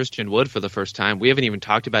brought up Christian Wood for the first time. We haven't even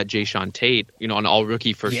talked about Jayshawn Tate, an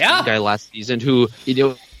all-rookie first team guy last season who,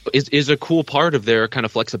 is a cool part of their kind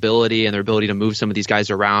of flexibility and their ability to move some of these guys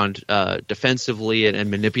around defensively and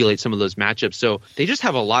manipulate some of those matchups. So they just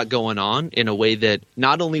have a lot going on in a way that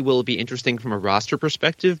not only will it be interesting from a roster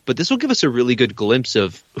perspective, but this will give us a really good glimpse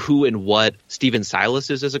of who and what Steven Silas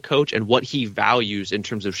is as a coach and what he values in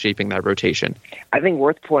terms of shaping that rotation. I think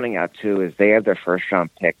worth pointing out, too, is they have their first-round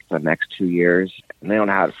pick for the next 2 years, and they don't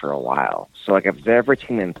have it for a while. So, if they're ever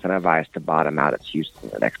team incentivized to bottom out, it's Houston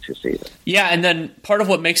the next 2 seasons. Yeah, and then part of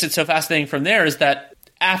what makes it so fascinating from there is that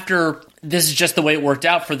after this is just the way it worked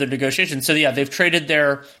out for the negotiations. So, they've traded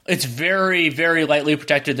it's very, very lightly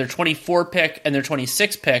protected, their 24 pick and their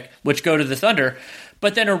 26 pick, which go to the Thunder.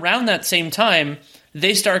 But then around that same time,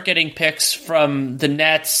 they start getting picks from the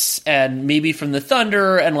Nets and maybe from the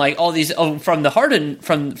Thunder and all these from the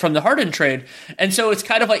Harden trade. And so it's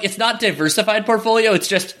kind of it's not diversified portfolio, it's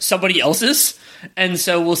just somebody else's. And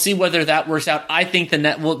so we'll see whether that works out. I think the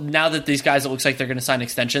Net will, now that these guys, it looks like they're going to sign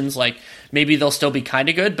extensions, maybe they'll still be kind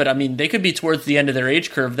of good, but I mean, they could be towards the end of their age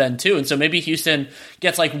curve then too. And so maybe Houston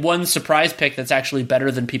gets one surprise pick that's actually better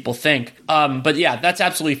than people think. But yeah, that's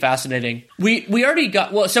absolutely fascinating. We already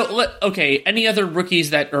got, any other rookies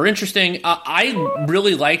that are interesting? I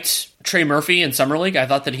really liked Trey Murphy in Summer League. I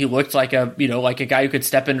thought that he looked like a guy who could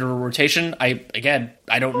step into a rotation. I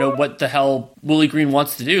don't know what the hell Willie Green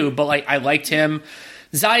wants to do, but I liked him.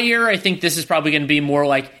 Zaire, I think this is probably going to be more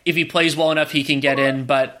if he plays well enough, he can get in,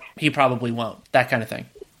 but he probably won't. That kind of thing.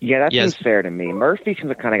 Yeah, that seems fair to me. Murphy's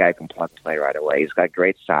the kind of guy who can plug play right away. He's got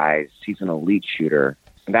great size. He's an elite shooter.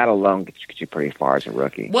 And that alone gets you pretty far as a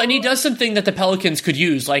rookie. Well, and he does something that the Pelicans could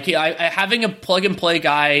use. Having a plug-and-play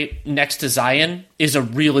guy next to Zion is a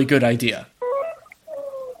really good idea.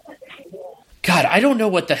 God, I don't know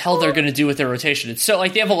what the hell they're going to do with their rotation. It's so,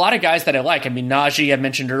 they have a lot of guys that I like. I mean, Najee, I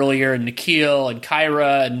mentioned earlier, and Nikhil, and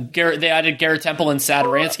Kyra, and Garrett. They added Garrett Temple and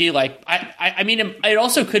Satoransky. I mean, it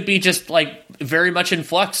also could be just, very much in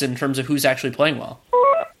flux in terms of who's actually playing well.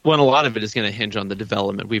 Well, and a lot of it is going to hinge on the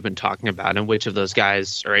development we've been talking about and which of those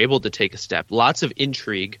guys are able to take a step. Lots of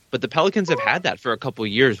intrigue, but the Pelicans have had that for a couple of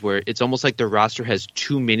years where it's almost like their roster has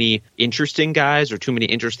too many interesting guys or too many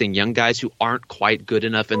interesting young guys who aren't quite good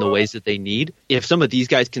enough in the ways that they need. If some of these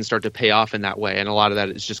guys can start to pay off in that way, and a lot of that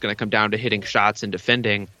is just going to come down to hitting shots and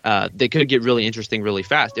defending, they could get really interesting really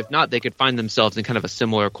fast. If not, they could find themselves in kind of a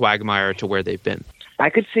similar quagmire to where they've been. I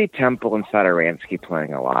could see Temple and Satoransky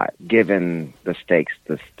playing a lot, given the stakes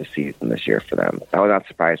this season this year for them. That would not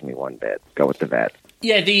surprise me one bit. Go with the vet.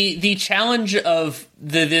 Yeah, the challenge of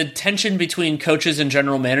the tension between coaches and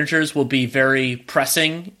general managers will be very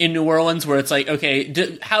pressing in New Orleans, where it's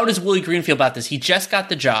okay, how does Willie Green feel about this? He just got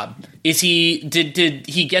the job. Did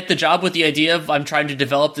he get the job with the idea of I'm trying to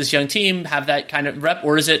develop this young team, have that kind of rep,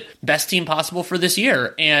 or is it best team possible for this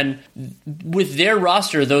year? And with their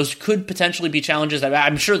roster, those could potentially be challenges.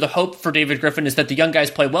 I'm sure the hope for David Griffin is that the young guys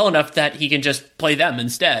play well enough that he can just play them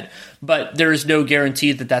instead. But there is no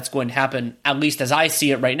guarantee that that's going to happen, at least as I see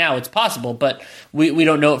it right now. It's possible, but we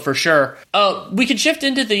don't know it for sure. We could shift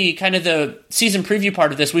into the kind of the season preview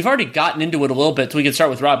part of this. We've already gotten into it a little bit, so we can start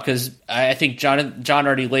with Rob, because I think John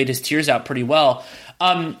already laid his tiers out pretty well.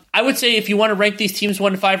 I would say if you want to rank these teams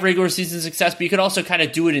 1 to 5 regular season success, but you could also kind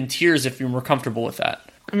of do it in tiers if you're more comfortable with that.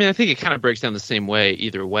 I mean, I think it kind of breaks down the same way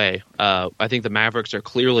either way. I think the Mavericks are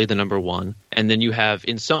clearly the number 1. And then you have,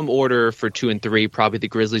 in some order for 2 and 3, probably the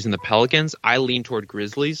Grizzlies and the Pelicans. I lean toward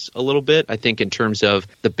Grizzlies a little bit. I think in terms of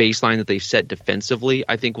the baseline that they've set defensively,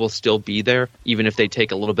 I think we'll still be there, even if they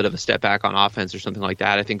take a little bit of a step back on offense or something like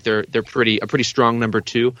that. I think they're a pretty strong number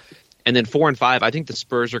 2. And then 4 and 5, I think the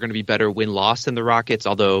Spurs are going to be better win-loss than the Rockets,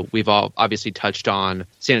 although we've all obviously touched on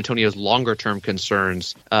San Antonio's longer-term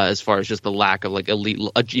concerns as far as just the lack of elite,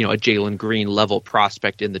 a Jalen Green level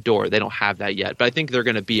prospect in the door. They don't have that yet, but I think they're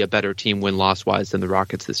going to be a better team win-loss-wise than the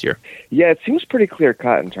Rockets this year. Yeah, it seems pretty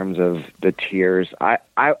clear-cut in terms of the tiers.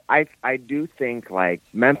 I do think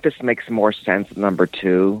Memphis makes more sense at number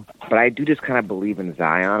 2, but I do just kind of believe in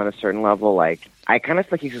Zion at a certain level. I kind of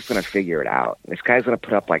think he's just going to figure it out. This guy's going to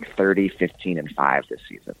put up 30, 15, and 5 this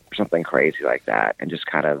season, or something crazy like that, and just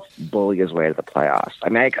kind of bully his way to the playoffs. I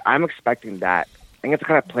mean, I'm expecting that. I think it's the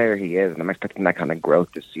kind of player he is, and I'm expecting that kind of growth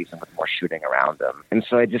this season with more shooting around him. And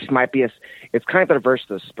so it just might be it's kind of the reverse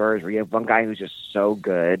of the Spurs, where you have one guy who's just so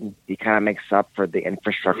good, he kind of makes up for the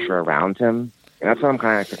infrastructure around him. And that's what I'm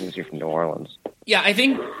kind of expecting to see from New Orleans. Yeah, I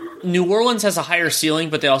think New Orleans has a higher ceiling,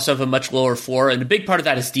 but they also have a much lower floor, and a big part of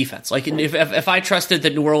that is defense. If I trusted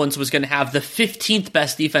that New Orleans was going to have the 15th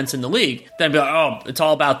best defense in the league, then I'd be like, oh, it's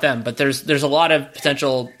all about them. But there's a lot of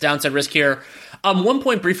potential downside risk here. One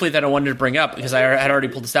point briefly that I wanted to bring up, because I had already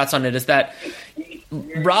pulled the stats on it, is that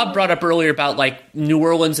Rob brought up earlier about like New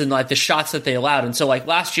Orleans and like the shots that they allowed. And so like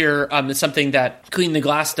last year, it's something that Clean the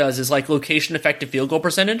Glass does is like location effective field goal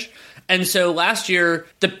percentage. And so last year,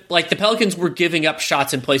 the Pelicans were giving up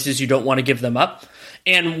shots in places you don't want to give them up.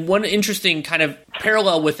 And one interesting kind of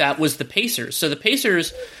parallel with that was the Pacers. So the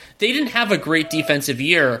Pacers, they didn't have a great defensive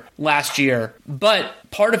year last year, but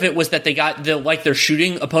part of it was that they got their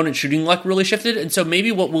opponent shooting luck really shifted. And so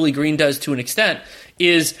maybe what Willie Green does to an extent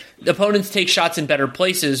is the opponents take shots in better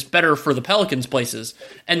places, better for the Pelicans places,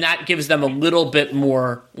 and that gives them a little bit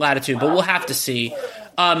more latitude, but we'll have to see.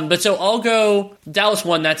 But so I'll go Dallas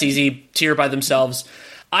 1, that's easy, tier by themselves.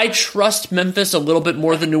 I trust Memphis a little bit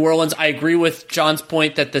more than New Orleans. I agree with John's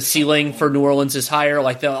point that the ceiling for New Orleans is higher,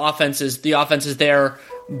 like the offense is there,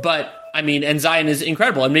 but I mean, and Zion is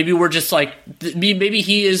incredible. And maybe we're just like, maybe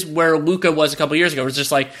he is where Luka was a couple years ago. It's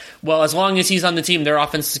just like, well, as long as he's on the team, their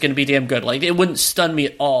offense is going to be damn good. Like, it wouldn't stun me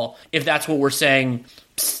at all if that's what we're saying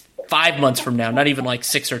 5 months from now, not even like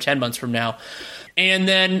 6 or 10 months from now. And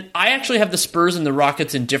then I actually have the Spurs and the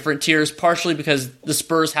Rockets in different tiers, partially because the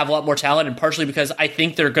Spurs have a lot more talent and partially because I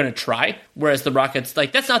think they're going to try, whereas the Rockets,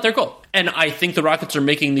 like, that's not their goal. And I think the Rockets are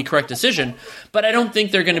making the correct decision, but I don't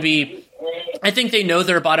think they're going to be... I think they know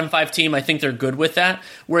they're a bottom 5 team. I think they're good with that.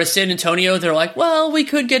 Whereas San Antonio, they're like, well, we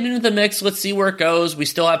could get into the mix. Let's see where it goes. We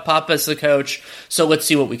still have Pop as the coach, so let's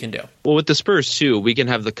see what we can do. Well, with the Spurs, too, we can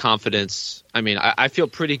have the confidence. I mean, I feel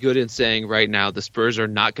pretty good in saying right now the Spurs are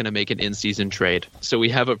not going to make an in-season trade. So we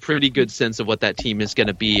have a pretty good sense of what that team is going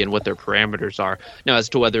to be and what their parameters are. Now, as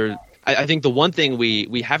to whether... I think the one thing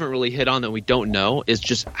we haven't really hit on that we don't know is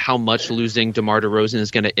just how much losing DeMar DeRozan is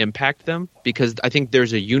going to impact them, because I think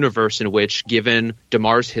there's a universe in which, given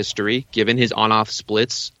DeMar's history, given his on-off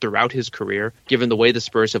splits throughout his career, given the way the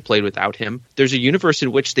Spurs have played without him, there's a universe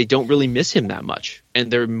in which they don't really miss him that much. And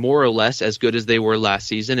they're more or less as good as they were last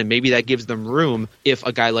season, and maybe that gives them room if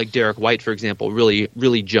a guy like Derek White, for example, really,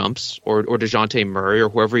 really jumps, or DeJounte Murray, or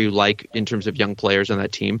whoever you like in terms of young players on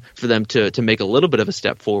that team, for them to make a little bit of a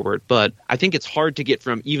step forward. But I think it's hard to get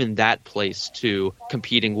from even that place to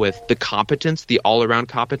competing with the competence, the all-around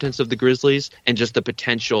competence of the Grizzlies, and just the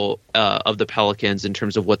potential of the Pelicans in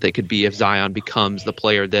terms of what they could be if Zion becomes the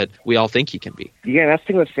player that we all think he can be. Yeah, that's the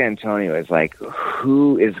thing with San Antonio is, like,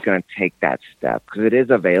 who is going to take that step? Because it is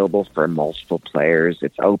available for multiple players.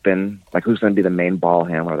 It's open. Like, who's going to be the main ball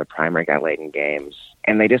handler, the primary guy late in games?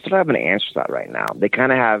 And they just don't have an answer to that right now. They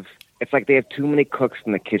kind of have... It's like they have too many cooks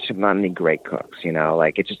in the kitchen, not any great cooks, you know?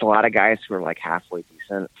 Like, it's just a lot of guys who are, like, halfway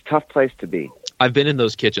decent. It's a tough place to be. I've been in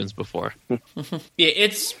those kitchens before. Yeah,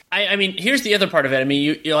 it's... I mean, here's the other part of it. I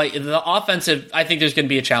mean, you like the offensive, I think there's going to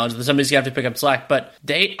be a challenge. Somebody's going to have to pick up slack. But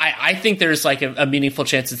I think there's, like, a meaningful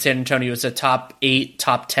chance that San Antonio is a top 8,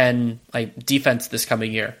 top 10, like, defense this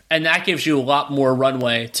coming year. And that gives you a lot more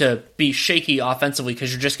runway to be shaky offensively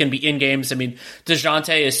because you're just going to be in games. I mean,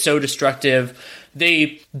 DeJounte is so destructive.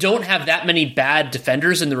 They don't have that many bad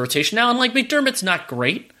defenders in the rotation now, and like McDermott's not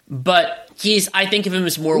great, but I think of him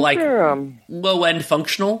as more like low-end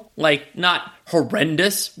functional, like not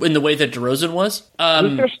horrendous in the way that DeRozan was.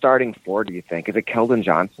 Who's their starting 4, do you think? Is it Keldon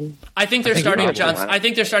Johnson? I think they're starting Johnson. I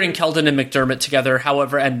think they're starting Keldon and McDermott together,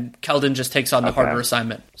 however, and Keldon just takes on the harder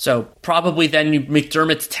assignment. So probably then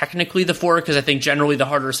McDermott's technically the 4, because I think generally the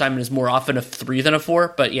harder assignment is more often a 3 than a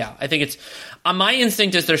 4. But yeah, I think it's... my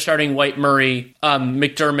instinct is they're starting White, Murray,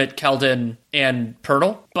 McDermott, Keldon, and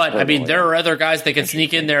Pirtle. But, I mean, there are other guys that can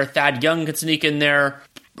sneak in there. Thad Young can sneak in there.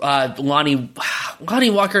 Lonnie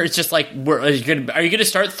Walker is just like, are you going to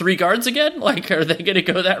start 3 guards again? Like, are they going to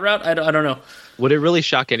go that route? I don't know. Would it really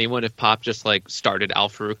shock anyone if Pop just, like, started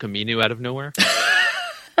Al-Farouq Aminu out of nowhere?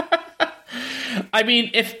 I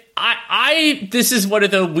mean, if this is one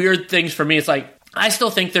of the weird things for me. It's like, I still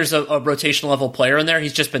think there's a rotation level player in there.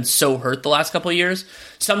 He's just been so hurt the last couple of years.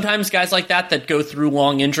 Sometimes guys like that go through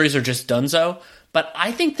long injuries are just donezo. But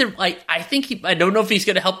I think they're like, I don't know if he's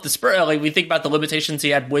going to help the Spurs. Like, we think about the limitations he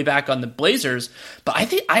had way back on the Blazers, but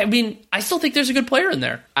I still think there's a good player in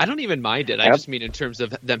there. I don't even mind it. I just mean in terms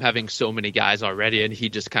of them having so many guys already, and he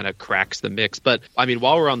just kind of cracks the mix. But I mean,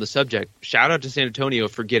 while we're on the subject, shout out to San Antonio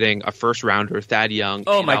for getting a first rounder, Thad Young.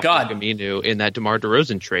 Oh my God, Aminu in that DeMar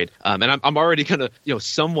DeRozan trade. And I'm already going to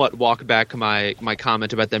somewhat walk back my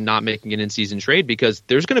comment about them not making an in-season trade, because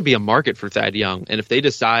there's going to be a market for Thad Young, and if they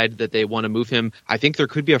decide that they want to move him I think there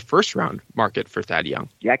could be a first-round market for Thad Young.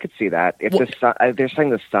 Yeah, I could see that. If they're saying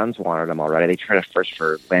the Suns wanted him already, they traded first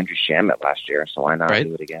for Landry Shamet last year, so why not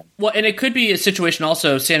do it again? Well, and it could be a situation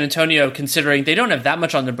also, San Antonio, considering they don't have that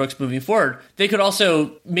much on their books moving forward. They could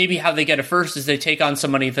also, maybe how they get it first is they take on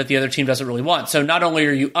some money that the other team doesn't really want. So not only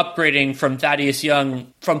are you upgrading from Thaddeus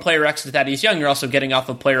Young, from Player X to Thaddeus Young, you're also getting off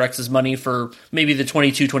of Player X's money for maybe the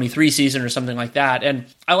 22-23 season or something like that. And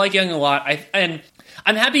I like Young a lot. And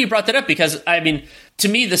I'm happy you brought that up because, I mean, to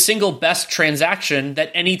me, the single best transaction that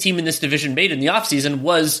any team in this division made in the offseason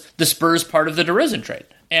was the Spurs part of the DeRozan trade.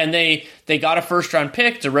 And they got a first-round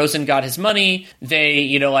pick. DeRozan got his money.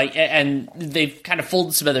 And they've kind of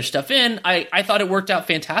folded some other stuff in. I thought it worked out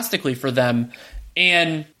fantastically for them.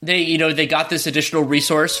 And they got this additional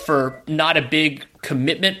resource for not a big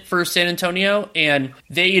commitment for San Antonio. And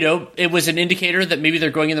it was an indicator that maybe they're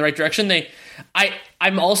going in the right direction.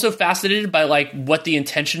 I'm also fascinated by like what the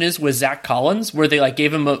intention is with Zach Collins, where they like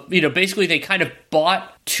gave him basically they kind of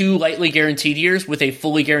bought 2 lightly guaranteed years with a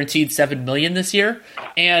fully guaranteed $7 million this year.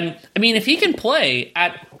 And I mean, if he can play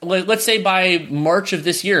at, let's say by March of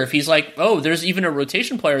this year, if he's like, oh, there's even a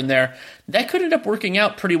rotation player in there, that could end up working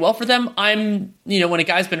out pretty well for them. I'm, when a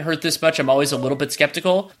guy's been hurt this much, I'm always a little bit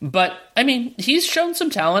skeptical, but I mean, he's shown some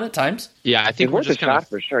talent at times. Yeah, I think we're just kind of,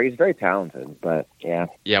 for sure. He's very talented, but yeah.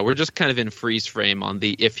 Yeah, we're just kind of in freeze frame on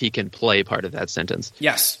the if he can play part of that sentence.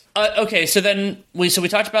 Yes. Okay, so then we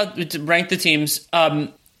talked about to rank the teams.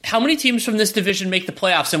 How many teams from this division make the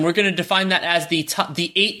playoffs? And we're going to define that as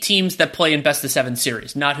the 8 teams that play in best of 7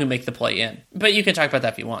 series, not who make the play in. But you can talk about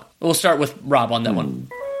that if you want. We'll start with Rob on that one.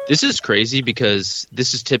 This is crazy because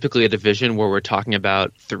this is typically a division where we're talking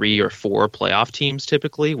about 3 or 4 playoff teams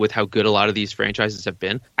typically with how good a lot of these franchises have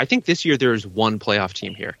been. I think this year there's one playoff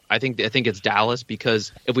team here. I think it's Dallas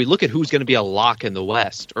because if we look at who's going to be a lock in the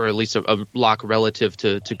West, or at least a lock relative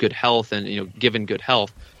to good health and given good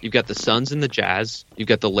health, you've got the Suns and the Jazz, you've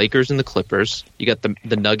got the Lakers and the Clippers, you got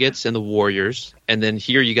the Nuggets and the Warriors, and then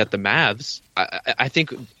here you got the Mavs. I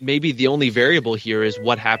think maybe the only variable here is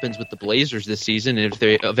what happens with the Blazers this season and if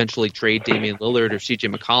they eventually trade Damian Lillard or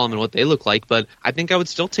CJ McCollum and what they look like. But I think I would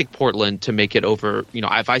still take Portland to make it over.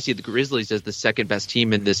 If I see the Grizzlies as the second best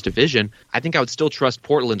team in this division, I think I would still trust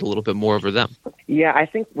Portland a little bit more over them. Yeah, I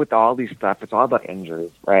think with all these stuff, it's all about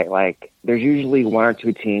injuries, right? Like, there's usually 1 or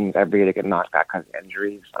 2 teams every year that get knocked out because of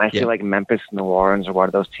injuries. And I feel like Memphis and New Orleans are one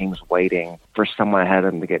of those teams waiting for someone ahead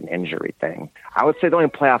of them to get an injury thing. I would say the only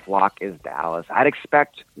playoff lock is Dallas. I'd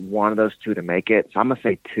expect one of those 2 to make it. So I'm going to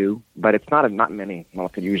say 2, but it's not many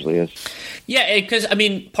like it usually is. Yeah, because, I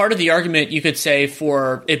mean, part of the argument you could say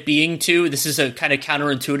for it being 2, this is a kind of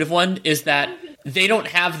counterintuitive one, is that they don't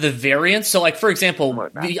have the variance. So, like, for example,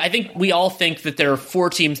 I think we all think that there are 4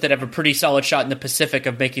 teams that have a pretty solid shot in the Pacific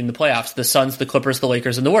of making the playoffs: the Suns, the Clippers, the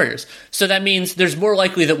Lakers, and the Warriors. So that means there's more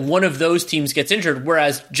likely that one of those teams gets injured,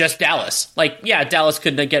 whereas just Dallas. Like, yeah, Dallas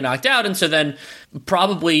could get knocked out, and so then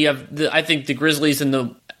probably I think the Grizzlies and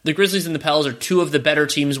the Pels are 2 of the better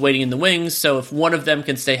teams waiting in the wings. So if one of them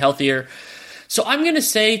can stay healthier. So I'm going to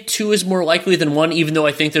say 2 is more likely than 1, even though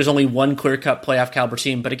I think there's only one clear-cut playoff caliber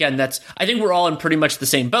team. But again, I think we're all in pretty much the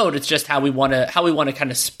same boat. It's just how we want to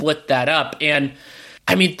kind of split that up. And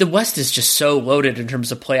I mean, the West is just so loaded in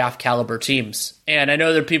terms of playoff caliber teams. And I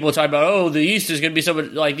know there are people talking about, the East is going to be so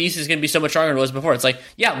much stronger than it was before. It's like,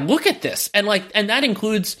 yeah, look at this. And that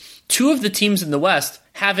includes 2 of the teams in the West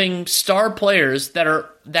having star players that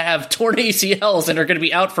have torn ACLs and are going to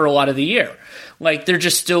be out for a lot of the year. Like, they're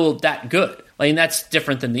just still that good. And that's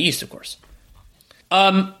different than the East, of course.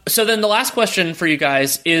 So then the last question for you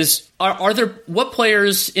guys is, what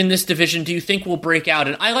players in this division do you think will break out?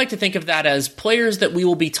 And I like to think of that as players that we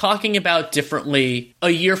will be talking about differently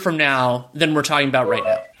a year from now than we're talking about right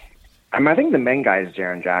now. I think the main guy is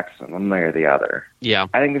Jaren Jackson, one way or the other. Yeah.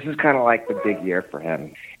 I think this is kind of like the big year for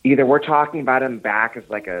him. Either we're talking about him back as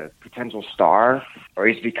like a potential star, or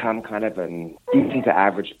he's become kind of a decent to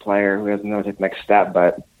average player who doesn't know to take the next step.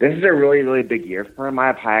 But this is a really, really big year for him. I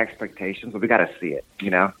have high expectations, but we got to see it,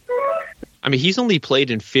 I mean, he's only played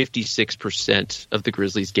in 56% of the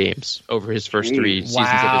Grizzlies games over his first 3 seasons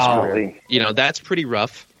of his career. That's pretty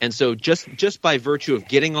rough. And so just by virtue of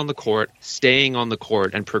getting on the court, staying on the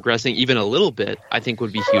court, and progressing even a little bit, I think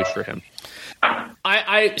would be huge for him.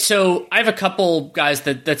 So I have a couple guys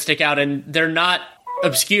that stick out, and they're not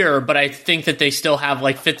obscure, but I think that they still have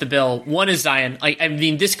fit the bill. One is Zion. I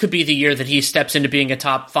mean, this could be the year that he steps into being a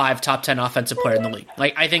top 5, top 10 offensive player in the league.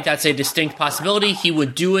 I think that's a distinct possibility. He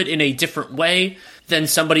would do it in a different way than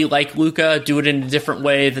somebody like Luka, do it in a different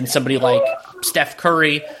way than somebody like Steph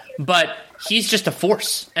Curry, but he's just a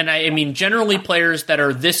force. And I mean, generally players that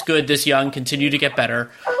are this good, this young, continue to get better.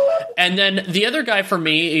 And then the other guy for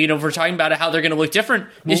me, if we're talking about how they're going to look different,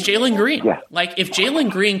 is Jalen Green. Yeah. Like, if Jalen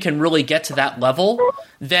Green can really get to that level,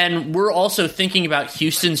 then we're also thinking about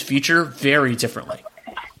Houston's future very differently.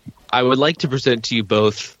 I would like to present to you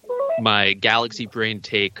both my Galaxy brain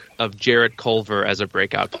take of Jarrett Culver as a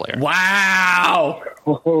breakout player. Wow.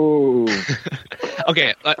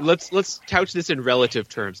 Okay, let's couch this in relative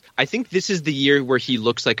terms. I think this is the year where he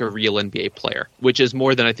looks like a real NBA player, which is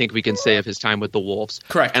more than I think we can say of his time with the Wolves.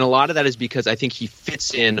 Correct. And a lot of that is because I think he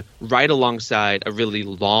fits in right alongside a really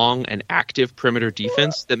long and active perimeter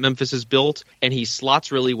defense that Memphis has built, and he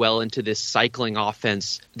slots really well into this cycling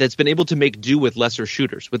offense that's been able to make do with lesser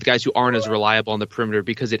shooters, with guys who aren't as reliable on the perimeter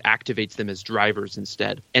because it activates them as drivers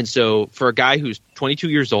instead. And so for a guy who's 22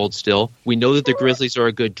 years old still, we know that the Grizzlies are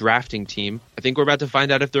a good drafting team. I think we're about to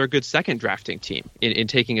find out if they're a good second drafting team in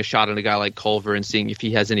taking a shot on a guy like Culver and seeing if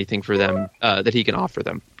he has anything for them that he can offer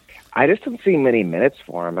them. I just don't see many minutes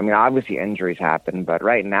for him. I mean, obviously injuries happen, but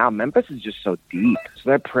right now Memphis is just so deep.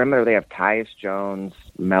 So their perimeter, they have Tyus Jones,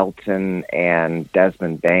 Melton, and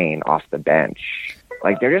Desmond Bane off the bench.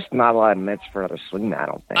 Like, they're just not a lot of minutes for another swingman, I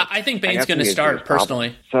don't think. I think Bane's going to start,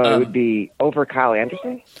 personally. So it would be over Kyle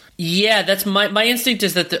Anderson? Yeah, that's my instinct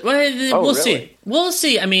is that we'll see. We'll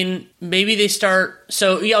see. I mean, maybe they start.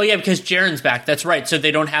 So, because Jaren's back. That's right. So they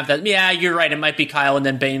don't have that. Yeah, you're right. It might be Kyle, and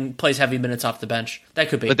then Bane plays heavy minutes off the bench. That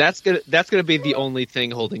could be. But that's gonna be the only thing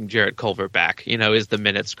holding Jarrett Culver back, is the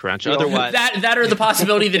minutes crunch. Otherwise, that or the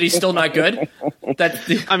possibility that he's still not good.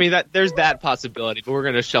 There's that possibility, but we're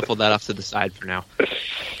gonna shuffle that off to the side for now.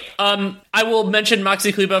 I will mention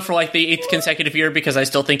Maxi Kleber for like the 8th consecutive year because I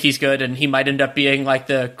still think he's good, and he might end up being like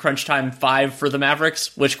the crunch time 5 for the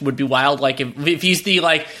Mavericks, which would be wild. Like if he's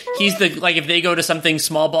if they go to something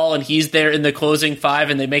small ball and he's there in the closing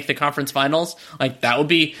 5 and they make the conference finals, like that would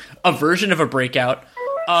be a version of a breakout.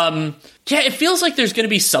 It feels like there's going to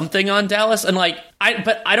be something on Dallas, and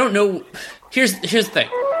but I don't know. Here's the thing.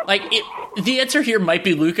 The answer here might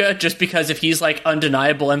be Luka, just because if he's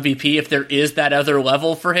undeniable MVP, if there is that other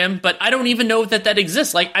level for him, but I don't even know that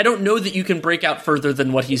exists. I don't know that you can break out further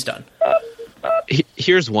than what he's done.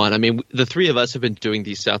 Here's one. I mean, the three of us have been doing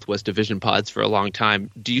these Southwest Division pods for a long time.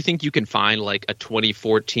 Do you think you can find a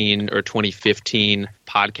 2014 or 2015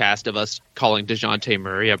 podcast of us calling DeJounte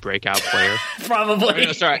Murray a breakout player? Probably.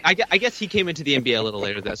 I guess he came into the NBA a little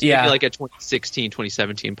later than that. So yeah. Maybe a 2016,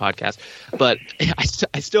 2017 podcast. But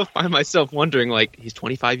I still find myself wondering, he's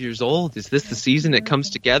 25 years old. Is this the season it comes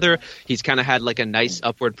together? He's kind of had a nice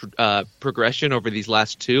upward progression over these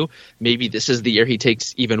last 2. Maybe this is the year he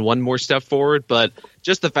takes even one more step forward. But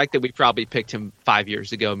just the fact that we probably picked him 5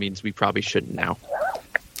 years ago means we probably shouldn't now.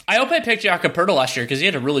 I hope I picked Jakob Poeltl last year because he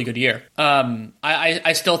had a really good year.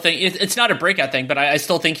 I still think it's not a breakout thing, but I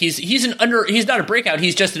still think he's not a breakout.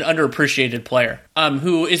 He's just an underappreciated player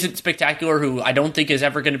who isn't spectacular, who I don't think is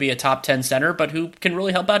ever going to be a top 10 center, but who can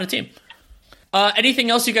really help out a team. Anything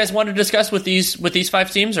else you guys want to discuss with these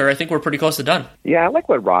 5 teams, or I think we're pretty close to done? Yeah, I like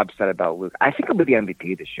what Rob said about Luke. I think he'll be the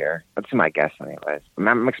MVP this year. That's my guess anyways.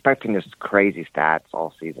 I'm expecting just crazy stats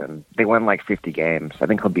all season. They won 50 games. I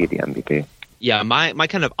think he'll be the MVP. Yeah, my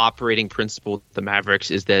kind of operating principle with the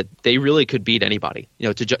Mavericks is that they really could beat anybody.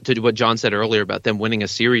 To what John said earlier about them winning a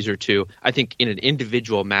series or 2, I think in an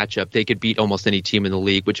individual matchup, they could beat almost any team in the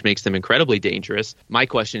league, which makes them incredibly dangerous. My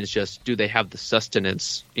question is just, do they have the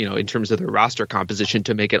sustenance, in terms of their roster composition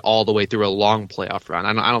to make it all the way through a long playoff run?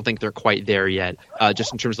 I don't think they're quite there yet,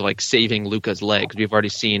 just in terms of saving Luka's legs. We've already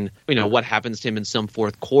seen, what happens to him in some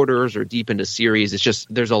fourth quarters or deep into series. It's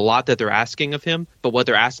just, there's a lot that they're asking of him, but what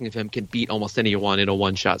they're asking of him can beat almost anyone in a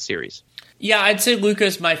one-shot series. Yeah, I'd say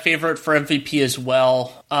Luka's my favorite for MVP as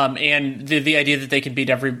well. And the idea that they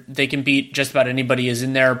can beat just about anybody is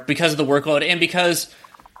in there because of the workload, and because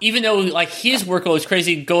even though his workload is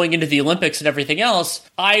crazy going into the Olympics and everything else,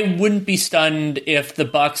 I wouldn't be stunned if the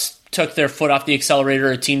Bucks took their foot off the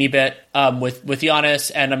accelerator a teeny bit with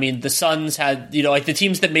Giannis. And I mean, the Suns had the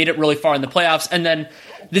teams that made it really far in the playoffs, and then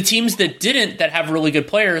the teams that didn't, that have really good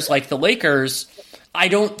players like the Lakers. I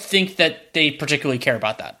don't think that they particularly care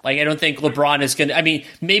about that. I don't think LeBron is going to. I mean,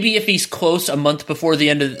 maybe if he's close a month before the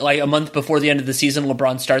end of the season,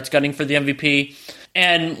 LeBron starts gunning for the MVP.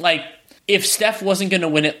 And if Steph wasn't going to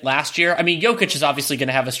win it last year, I mean, Jokic is obviously going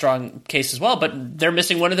to have a strong case as well, but they're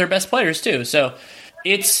missing one of their best players too. So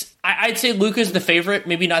I'd say Luka's the favorite,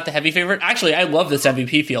 maybe not the heavy favorite. Actually, I love this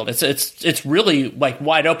MVP field. It's really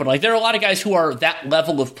wide open. There are a lot of guys who are that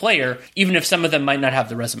level of player, even if some of them might not have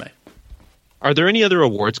the resume. Are there any other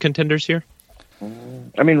awards contenders here?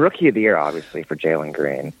 I mean, Rookie of the Year, obviously, for Jalen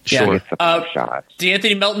Green. Sure. Shots.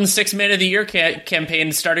 DeAnthony Melton's 6 Man of the Year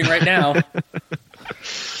campaign starting right now.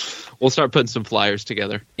 We'll start putting some flyers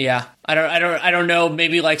together. Yeah, I don't know.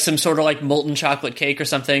 Maybe like some sort of like molten chocolate cake or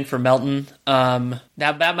something for Melton.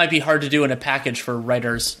 That might be hard to do in a package for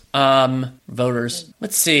writers, voters.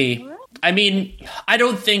 Let's see. I mean, I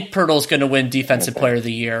don't think Pirtle's going to win Defensive Player of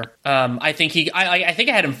the Year. I think I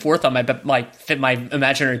had him fourth on my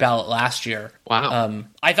imaginary ballot last year. Wow.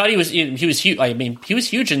 I thought he was huge. I mean, he was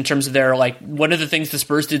huge in terms of their like one of the things the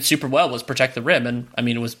Spurs did super well was protect the rim, and I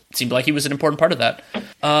mean, seemed like he was an important part of that.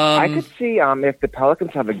 I could see if the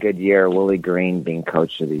Pelicans have a good year, Willie Green being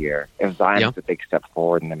Coach of the Year. If Zion takes a big step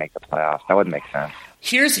forward and they make the playoffs, that would make sense.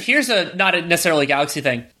 Here's a not a necessarily Galaxy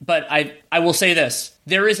thing, but I will say this.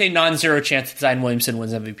 There is a non-zero chance that Zion Williamson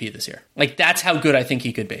wins MVP this year. Like, that's how good I think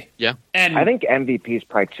he could be. Yeah. And I think MVP is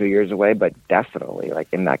probably 2 years away, but definitely like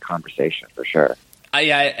in that conversation for sure.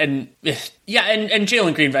 And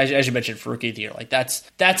Jalen Green, as you mentioned, for Rookie of the Year, like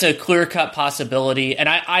that's a clear-cut possibility. And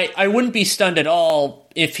I wouldn't be stunned at all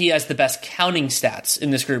if he has the best counting stats in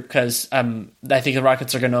this group, because I think the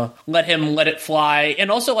Rockets are going to let it fly. And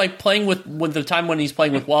also, like, playing with the time when he's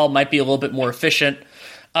playing with Wall might be a little bit more efficient.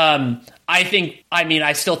 I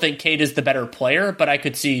still think Cade is the better player, but I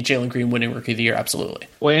could see Jalen Green winning Rookie of the Year, absolutely.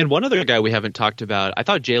 Well, and one other guy we haven't talked about, I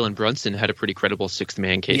thought Jalen Brunson had a pretty credible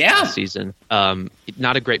sixth-man case last season.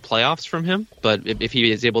 Not a great playoffs from him, but if he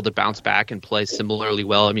is able to bounce back and play similarly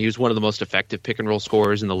well, I mean, he was one of the most effective pick-and-roll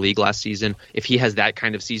scorers in the league last season. If he has that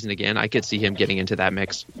kind of season again, I could see him getting into that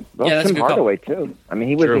mix. Well, yeah, Tim Hardaway, too. I mean,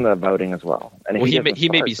 he was in the voting as well. And he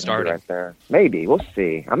may be starting. Right there. Maybe. We'll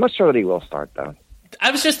see. I'm not sure that he will start, though.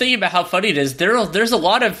 I was just thinking about how funny it is. There's a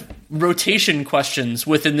lot of rotation questions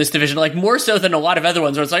within this division, like more so than a lot of other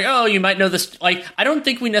ones where it's like, oh, you might know this. Like, I don't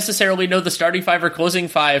think we necessarily know the starting five or closing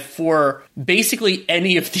five for basically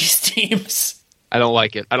any of these teams. I don't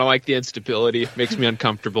like it. I don't like the instability. It makes me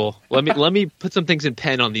uncomfortable. Let me put some things in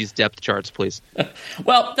pen on these depth charts, please.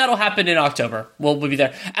 Well, that'll happen in October. We'll be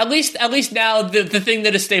there. At least now, the thing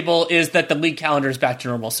that is stable is that the league calendar is back to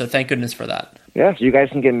normal. So thank goodness for that. Yeah, so you guys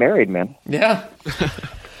can get married, man. Yeah.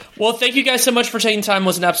 Well, thank you guys so much for taking time. It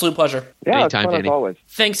was an absolute pleasure. Yeah, anytime, it's fun as always.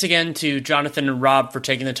 Thanks again to Jonathan and Rob for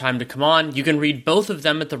taking the time to come on. You can read both of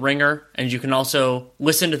them at The Ringer, and you can also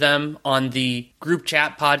listen to them on the Group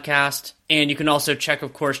Chat podcast. And you can also check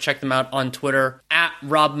them out on Twitter at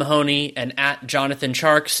Rob Mahoney and at Jonathan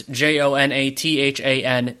Tjarks,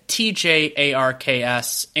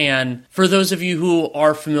 JonathanTjarks. And for those of you who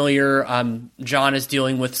are familiar, John is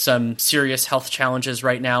dealing with some serious health challenges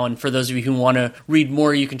right now. And for those of you who want to read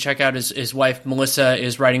more, you can check out his wife, Melissa,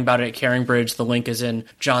 is writing about it at Caring Bridge. The link is in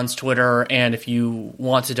John's Twitter. And if you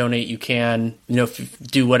want to donate, you can,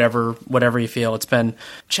 do whatever you feel. It's been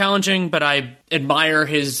challenging, but I admire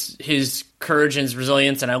his courage and his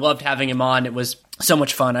resilience, and I loved having him on. It was so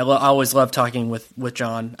much fun. I always love talking with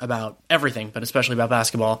John about everything, but especially about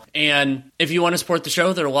basketball. And if you want to support the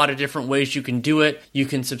show, there are a lot of different ways you can do it. You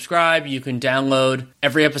can subscribe, you can download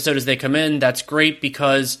every episode as they come in. That's great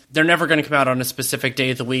because they're never going to come out on a specific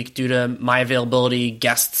day of the week due to my availability,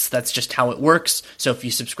 guests. That's just how it works. So if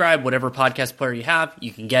you subscribe, whatever podcast player you have,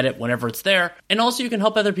 you can get it whenever it's there. And also you can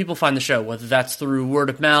help other people find the show, whether that's through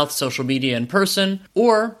word of mouth, social media, in person,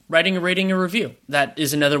 or writing a rating or review. That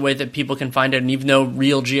is another way that people can find it. And even though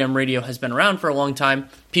Real GM Radio has been around for a long time,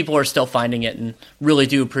 people are still finding it and really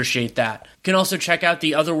do appreciate that. You can also check out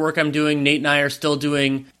the other work I'm doing. Nate and I are still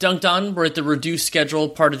doing Dunked On. We're at the reduced schedule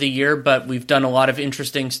part of the year, but we've done a lot of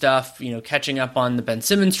interesting stuff, catching up on the Ben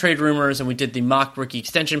Simmons trade rumors, and we did the mock rookie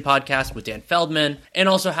extension podcast with Dan Feldman, and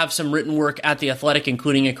also have some written work at The Athletic,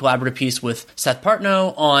 including a collaborative piece with Seth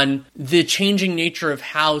Partnow on the changing nature of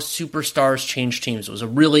how superstars change teams. It was a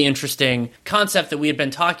really interesting concept that we had been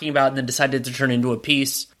talking about and then decided to turn into a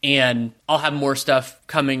piece. And I'll have more stuff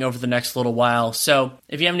coming over the next little while. So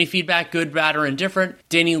if you have any feedback, good, bad, or indifferent,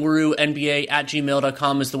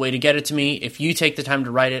 DannyLaRueNBA@gmail.com is the way to get it to me. If you take the time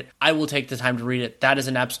to write it, I will take the time to read it. That is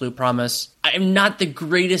an absolute promise. I am not the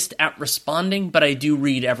greatest at responding, but I do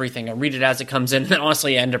read everything. I read it as it comes in, and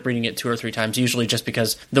honestly, I end up reading it 2 or 3 times, usually just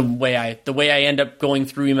because the way I end up going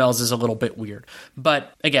through emails is a little bit weird.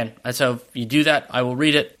 But again, so if you do that, I will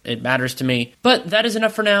read it. It matters to me. But that is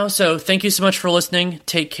enough for now, so thank you so much for listening.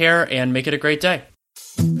 Take care, and make it a great day.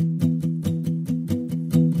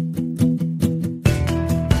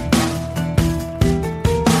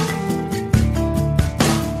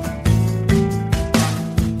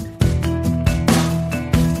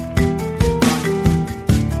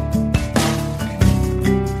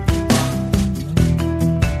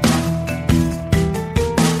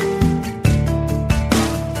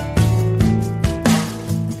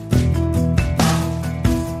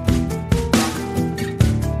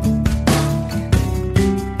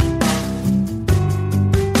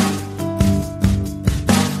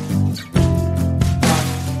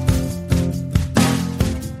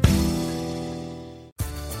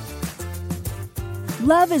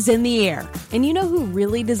 Love is in the air, and you know who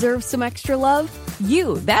really deserves some extra love?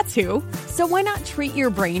 You, that's who. So why not treat your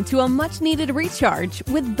brain to a much-needed recharge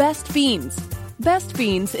with Best Fiends? Best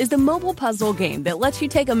Fiends is the mobile puzzle game that lets you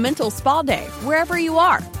take a mental spa day wherever you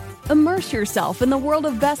are. Immerse yourself in the world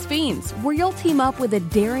of Best Fiends, where you'll team up with a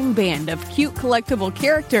daring band of cute collectible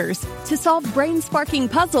characters to solve brain-sparking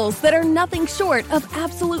puzzles that are nothing short of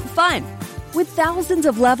absolute fun. With thousands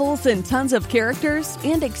of levels and tons of characters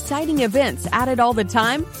and exciting events added all the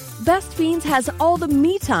time, Best Fiends has all the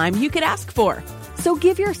me time you could ask for. So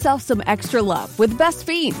give yourself some extra love with Best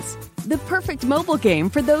Fiends, the perfect mobile game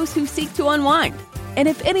for those who seek to unwind. And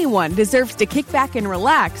if anyone deserves to kick back and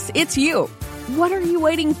relax, it's you. What are you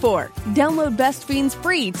waiting for? Download Best Fiends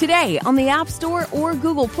free today on the App Store or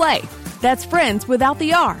Google Play. That's friends without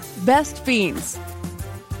the R. Best Fiends.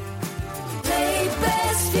 Play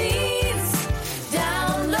Best Fiends.